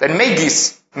 that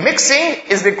megis. Mixing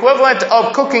is the equivalent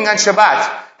of cooking on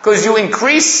Shabbat. Because you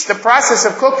increase the process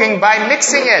of cooking by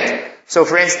mixing it. So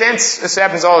for instance, this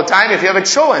happens all the time, if you have a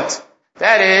cholent,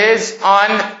 that is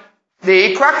on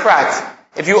the crock pot.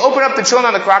 If you open up the cholent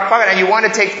on the crock pot and you want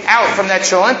to take out from that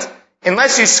cholent,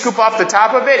 unless you scoop off the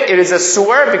top of it, it is a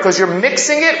sewer because you're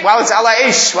mixing it while it's ala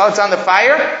ish, while it's on the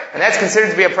fire, and that's considered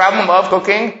to be a problem of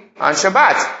cooking on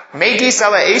Shabbat. Megis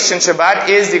ala ish in Shabbat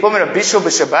is the equivalent of bishul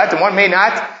b'Shabbat, and one may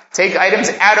not take items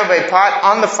out of a pot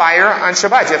on the fire on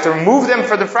Shabbat. You have to remove them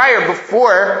from the fire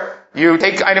before you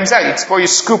take items out. Before you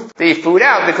scoop the food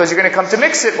out, because you're going to come to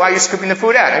mix it while you're scooping the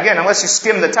food out. Again, unless you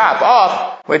skim the top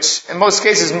off, which in most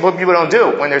cases most people don't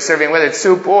do when they're serving, whether it's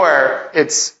soup or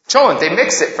it's cholent. They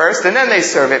mix it first and then they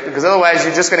serve it, because otherwise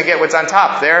you're just going to get what's on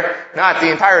top there, not the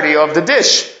entirety of the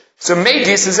dish. So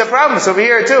megis is a problem. So over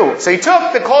here too. So he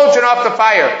took the cauldron off the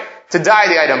fire to dye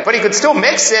the item, but he could still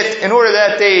mix it in order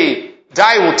that the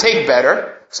dye will take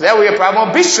better. So that will be a problem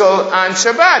of bishul on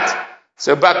Shabbat.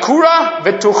 So bakura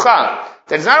v'tucha.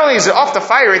 That not only is it off the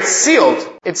fire, it's sealed.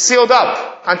 It's sealed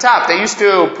up on top. They used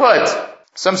to put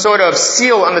some sort of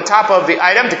seal on the top of the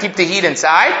item to keep the heat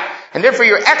inside, and therefore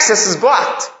your access is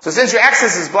blocked. So since your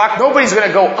access is blocked, nobody's going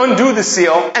to go undo the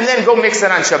seal and then go mix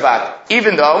it on Shabbat.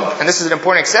 Even though, and this is an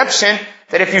important exception,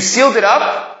 that if you sealed it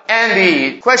up and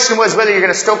the question was whether you're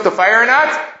going to stoke the fire or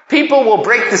not, people will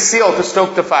break the seal to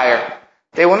stoke the fire.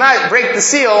 They will not break the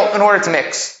seal in order to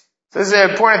mix. So this is an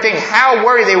important thing. How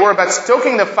worried they were about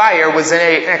stoking the fire was an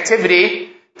activity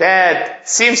that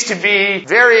seems to be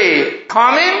very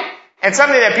common and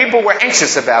something that people were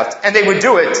anxious about. And they would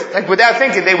do it. Like without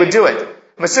thinking, they would do it.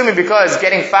 I'm assuming because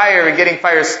getting fire and getting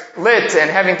fires lit and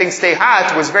having things stay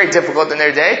hot was very difficult in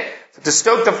their day. So to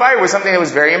stoke the fire was something that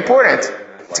was very important.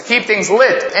 To keep things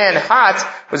lit and hot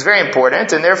was very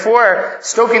important, and therefore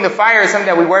stoking the fire is something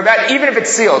that we worry about, even if it's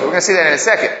sealed. We're going to see that in a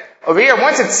second. Over here,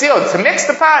 once it's sealed, to mix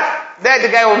the pot, that the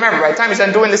guy will remember. By the time he's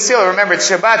done doing the seal, remember it's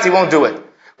Shabbat, he won't do it.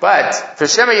 But for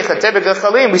Shema Yichateh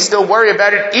b'Chalim, we still worry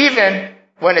about it even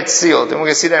when it's sealed. And we're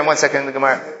going to see that in 1 second in the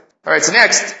Gemara. Alright, so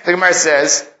next, the Gemara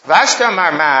says, Vashta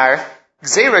marmar,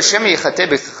 Gzeira Shema Yichateh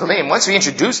b'Chalim. Once we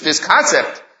introduce this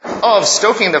concept of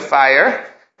stoking the fire,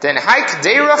 then Haik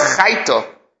Deira Chaito.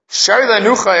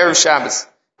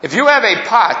 If you have a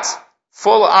pot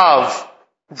full of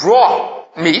raw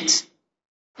meat,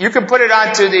 you can put it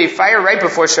onto the fire right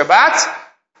before Shabbat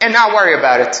and not worry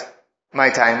about it. My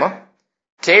time.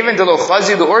 Since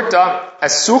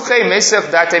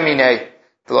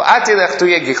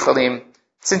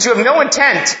you have no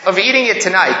intent of eating it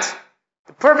tonight,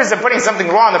 the purpose of putting something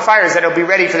raw on the fire is that it'll be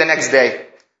ready for the next day.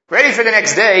 Ready for the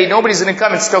next day, nobody's going to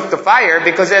come and stoke the fire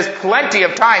because there's plenty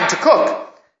of time to cook.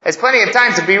 There's plenty of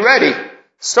time to be ready.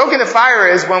 Stoking the fire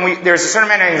is when there's a certain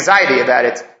amount of anxiety about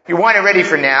it. You want it ready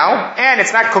for now, and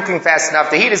it's not cooking fast enough.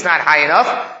 The heat is not high enough.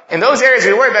 In those areas,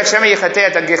 we worry about Shema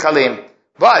Yichateh Gichalim.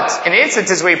 But in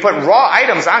instances where you put raw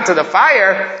items onto the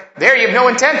fire, there you have no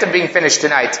intent of being finished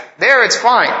tonight. There it's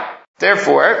fine.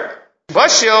 Therefore,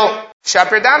 Bashil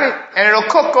Shaper Dami, and it'll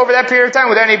cook over that period of time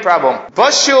without any problem.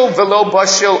 Bashil velo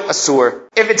Bashil Asur.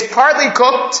 If it's partly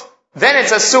cooked, then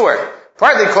it's Asur.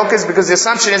 Partly cooked is because the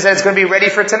assumption is that it's going to be ready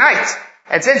for tonight.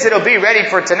 And since it'll be ready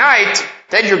for tonight,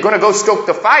 then you're going to go stoke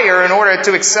the fire in order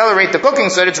to accelerate the cooking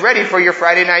so that it's ready for your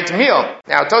Friday night meal.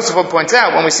 Now, Tosafot points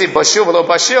out, when we see bashil below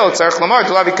bashil, tzarich lamar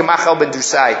tulavi k'machal ben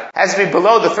dusai. Has to be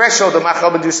below the threshold of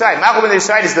machal ben dusai. Machal ben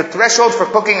dusai is the threshold for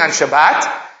cooking on Shabbat.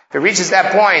 If it reaches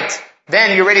that point,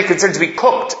 then you're ready considered to be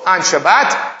cooked on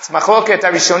Shabbat. It's machloket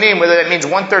arishonim, whether that means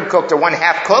 1/3 cooked or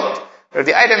 1/2 cooked. Or if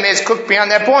the item is cooked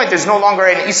beyond that point, there's no longer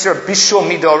an Isur Bishul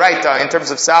Midoraita in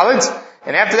terms of solids.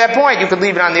 And after that point, you could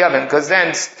leave it on the oven, because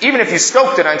then, even if you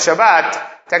stoked it on Shabbat,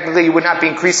 technically you would not be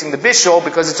increasing the Bishul,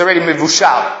 because it's already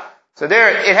Mivushal. So there,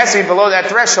 it has to be below that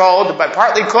threshold, but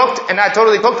partly cooked and not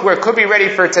totally cooked, where it could be ready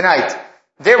for tonight.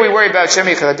 There we worry about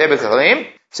Shemi Chalatei B'Kalim.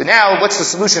 So now, what's the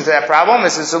solution to that problem?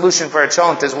 There's a solution for a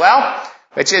cholent as well,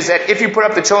 which is that if you put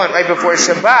up the cholent right before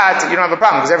Shabbat, you don't have a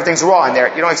problem, because everything's raw in there.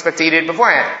 You don't expect to eat it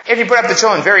beforehand. If you put up the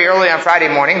cholent very early on Friday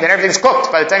morning, then everything's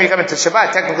cooked. By the time you come into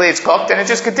Shabbat, technically it's cooked, and it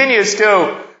just continues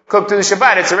to cook through the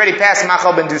Shabbat. It's already past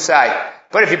Machal Ben Dusai.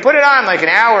 But if you put it on like an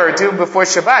hour or two before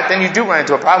Shabbat, then you do run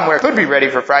into a problem where it could be ready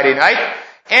for Friday night.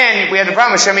 And we have the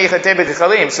problem with Shemi Chatei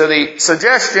B'Kalim. So the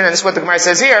suggestion, and this is what the Gemara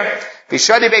says here,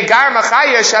 V'shadi Begar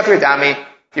Machaya Shapir Dami.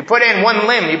 You put in one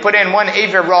limb, you put in one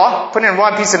aver raw, put in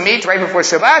one piece of meat right before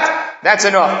Shabbat, that's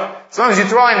enough. As long as you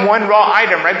throw in one raw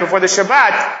item right before the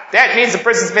Shabbat, that means the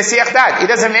person's Mesiach Dat. He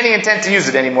doesn't have any intent to use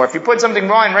it anymore. If you put something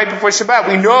raw in right before Shabbat,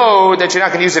 we know that you're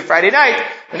not going to use it Friday night,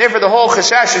 and therefore the whole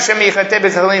Chashash Hashem Yichatei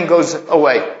B'Chalim goes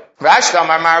away.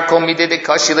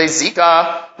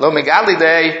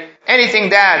 Anything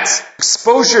that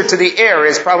exposure to the air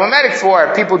is problematic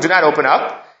for, people do not open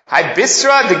up. Hai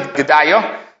Bisra the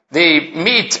Gedayo, the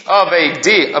meat of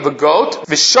a goat,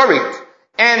 visharik,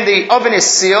 and the oven is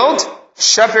sealed,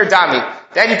 shapir dami.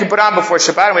 That you can put on before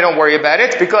Shabbat, and we don't worry about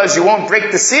it, because you won't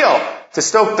break the seal to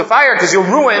stoke the fire, because you'll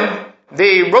ruin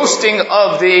the roasting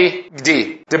of the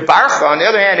gdi. The barcha, on the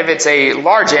other hand, if it's a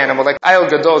large animal, like ayil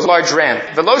gadol, large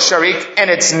ram, velo sharik, and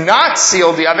it's not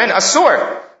sealed the oven,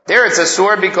 asur. There it's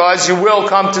asur because you will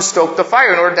come to stoke the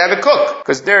fire in order to have it cook.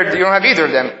 Because there you don't have either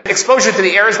of them. Exposure to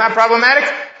the air is not problematic,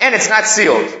 and it's not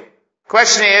sealed.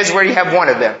 Question is, where do you have one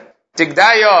of them?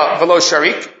 Tigdaya velo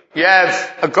sharik. You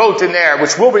have a goat in there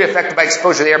which will be affected by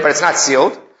exposure to the air, but it's not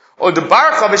sealed. Or the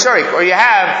barcha v'sharik, or you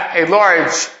have a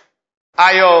large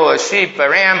ayol, a sheep, a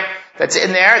ram that's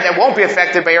in there that won't be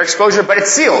affected by air exposure, but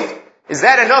it's sealed. Is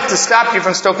that enough to stop you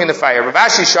from stoking the fire? Rav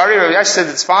Ashi Shari, Rav Ashi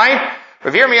says it's fine.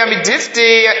 Rav Yirmiyah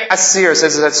Midifti Asir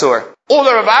says it's Asur. All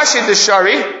the Rav Ashi the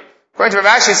Shari, according to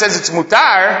Rav Ashi, says it's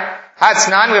Mutar.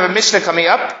 Hatznan, we have a Mishnah coming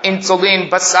up.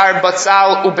 Insulin, basar,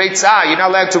 batzal, ubeitza. You're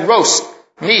not allowed to roast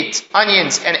meat,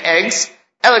 onions, and eggs.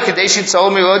 Elakadeshi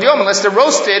tzol mi'od yom, unless they're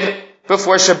roasted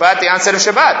before Shabbat, the onset of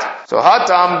Shabbat. So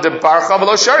hatam, the barcha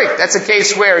v'lo sharik. That's a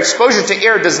case where exposure to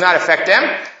air does not affect them,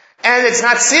 and it's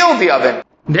not sealed the oven.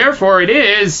 Therefore it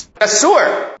is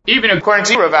asur, even according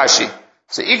to Rav Ashi.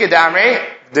 So Igadamre,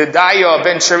 the dayo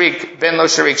ben sharik, ben lo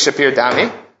sharik shapir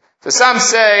dami. So some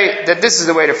say that this is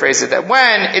the way to phrase it, that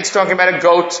when it's talking about a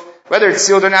goat, whether it's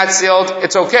sealed or not sealed,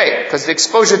 it's okay, because the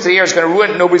exposure to the air is going to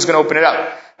ruin it, nobody's going to open it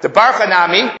up. The barcha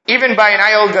nami, even by an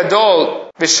ayol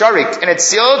gadol, visharik, and it's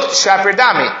sealed, shapir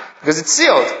dami, because it's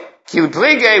sealed. Kil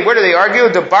plige, where do they argue?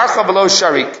 The barcha below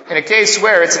sharik, in a case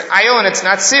where it's an ayol and it's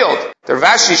not sealed. The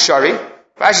Rashi shari,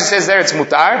 Rashi says there it's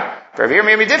mutar, Rav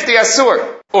Yirmiyah Midifti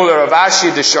asur. Or Rav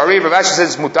Ashi the Shari, Rav Ashi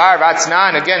says mutar,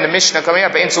 vatznan, again the Mishnah coming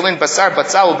up, insulin, basar,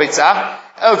 batzal, ubeitza,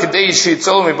 el kadei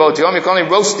shitzol mibot yom, you can only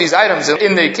roast these items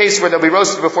in the case where they'll be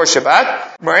roasted before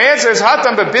Shabbat. My answer is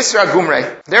hatam bebisra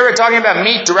gumre. They were talking about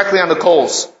meat directly on the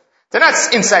coals. They're not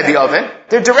inside the oven,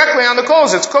 they're directly on the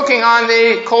coals, it's cooking on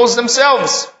the coals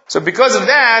themselves. So because of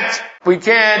that, we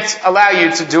can't allow you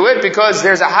to do it because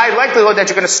there's a high likelihood that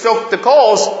you're going to stoke the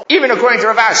coals, even according to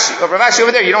Rav Ashi. Rav Ashi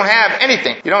over there, you don't have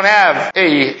anything. You don't have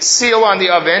a seal on the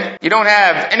oven. You don't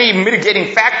have any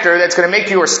mitigating factor that's going to make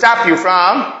you or stop you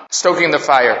from stoking the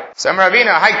fire. Sam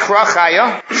Ravina, hai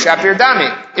krachaya, shapir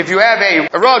dami. If you have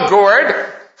a raw gourd,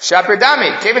 shapir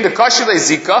dami. Kevin the kashile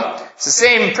zika. It's the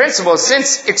same principle.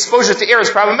 Since exposure to air is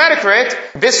problematic for it,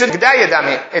 bisud gdaya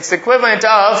dami. It's the equivalent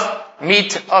of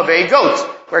meat of a goat,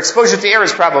 where exposure to air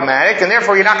is problematic, and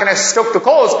therefore you're not going to stoke the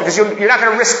coals because you're not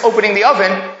going to risk opening the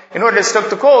oven in order to stoke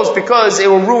the coals because it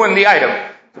will ruin the item.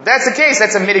 If that's the case,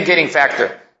 that's a mitigating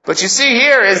factor. But you see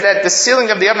here is that the sealing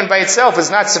of the oven by itself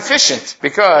is not sufficient,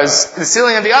 because the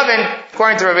sealing of the oven,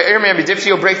 according to Rav Yirmiyah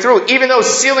Midifti, will break through. Even though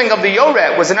sealing of the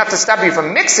yoret was enough to stop you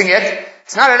from mixing it,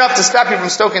 it's not enough to stop you from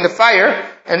stoking the fire,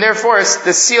 and therefore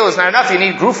the seal is not enough. You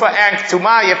need grufa and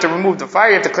tuma, you have to remove the fire,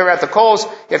 you have to clear out the coals,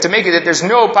 you have to make it that there's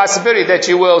no possibility that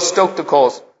you will stoke the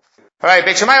coals. Alright,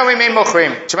 Beit Shammai omrim ein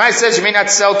mochrim. Shammai says you may not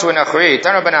sell to a nachri.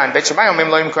 Tana banan. Beit Shammai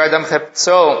omrim lo yimkar adam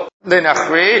cheptzo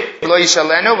lenachri, lo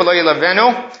yishalenu, v'lo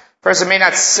yilavenu. Person may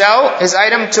not sell his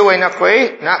item to a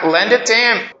nachri, not lend it to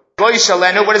him. Lo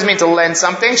yishalenu, what does it mean to lend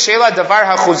something? Sheila davar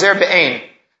hachuzer be'ein.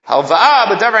 Halva'a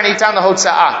b'davar nitan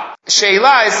lahotza'a.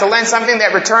 Sheila is to lend something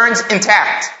that returns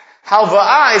intact.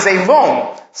 Halva'a is a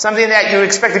loan, something that you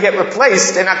expect to get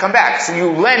replaced and not come back. So you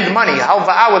lend money,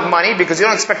 halva'a with money, because you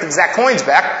don't expect exact coins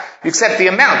back, you accept the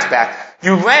amount back.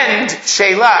 You lend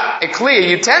sheila, a kli, a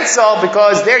utensil,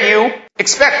 because there you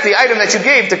expect the item that you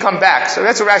gave to come back. So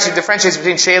that's what Rashi differentiates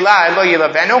between sheila and lo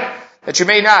yilavenu, that you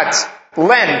may not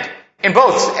lend in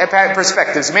both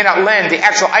perspectives. You may not lend the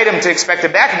actual item to expect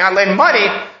it back, and not lend money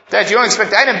that you don't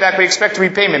expect the item back, but you expect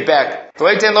repayment back.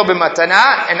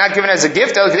 And not given as a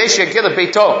gift,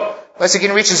 unless he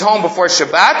can reach his home before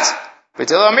Shabbat.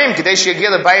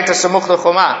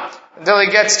 Until he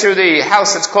gets to the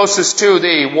house that's closest to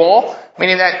the wall,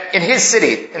 meaning that in his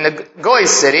city, in the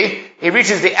Goy's city, he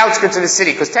reaches the outskirts of the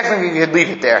city, because technically you could leave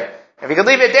it there. If you could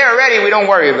leave it there already, we don't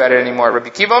worry about it anymore. Rabbi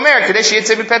Kiva Omer,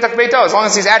 as long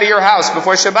as he's out of your house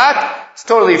before Shabbat, it's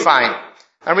totally fine.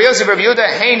 And Rabbi Yosef Rabbi Yehuda,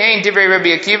 hein divrei Rabbi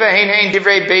Akiva, hein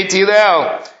divrei Beit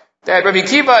Hillel. That Rabbi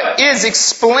Akiva is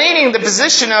explaining the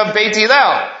position of Beit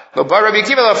Hillel. But Rabbi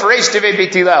Akiva l'fareish divrei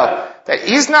Beit Hillel. That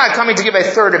he's not coming to give a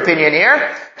third opinion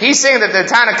here. He's saying that the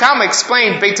Tanna Kama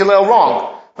explained Beit Hillel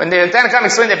wrong. When the Tanna Kama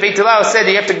explained that Beit Hillel said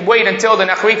that you have to wait until the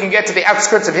Nachri can get to the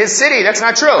outskirts of his city, that's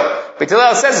not true. Beit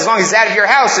Hillel says as long as he's out of your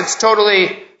house, it's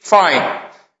totally fine.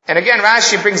 And again,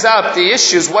 Rashi brings up the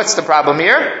issues. What's the problem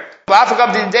here?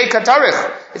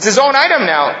 It's his own item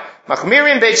now.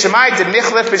 Again,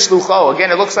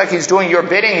 it looks like he's doing your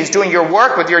bidding, he's doing your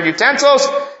work with your utensils,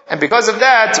 and because of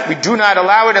that, we do not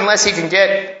allow it unless he can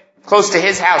get close to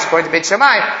his house, according to Beit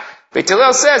Shammai. Beit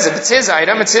Hillel says if it's his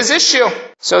item, it's his issue.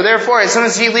 So therefore, as soon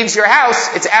as he leaves your house,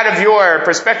 it's out of your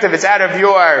perspective, it's out of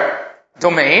your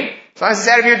domain. As long as it's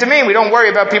out of your domain, we don't worry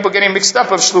about people getting mixed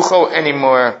up of shlucho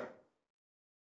anymore.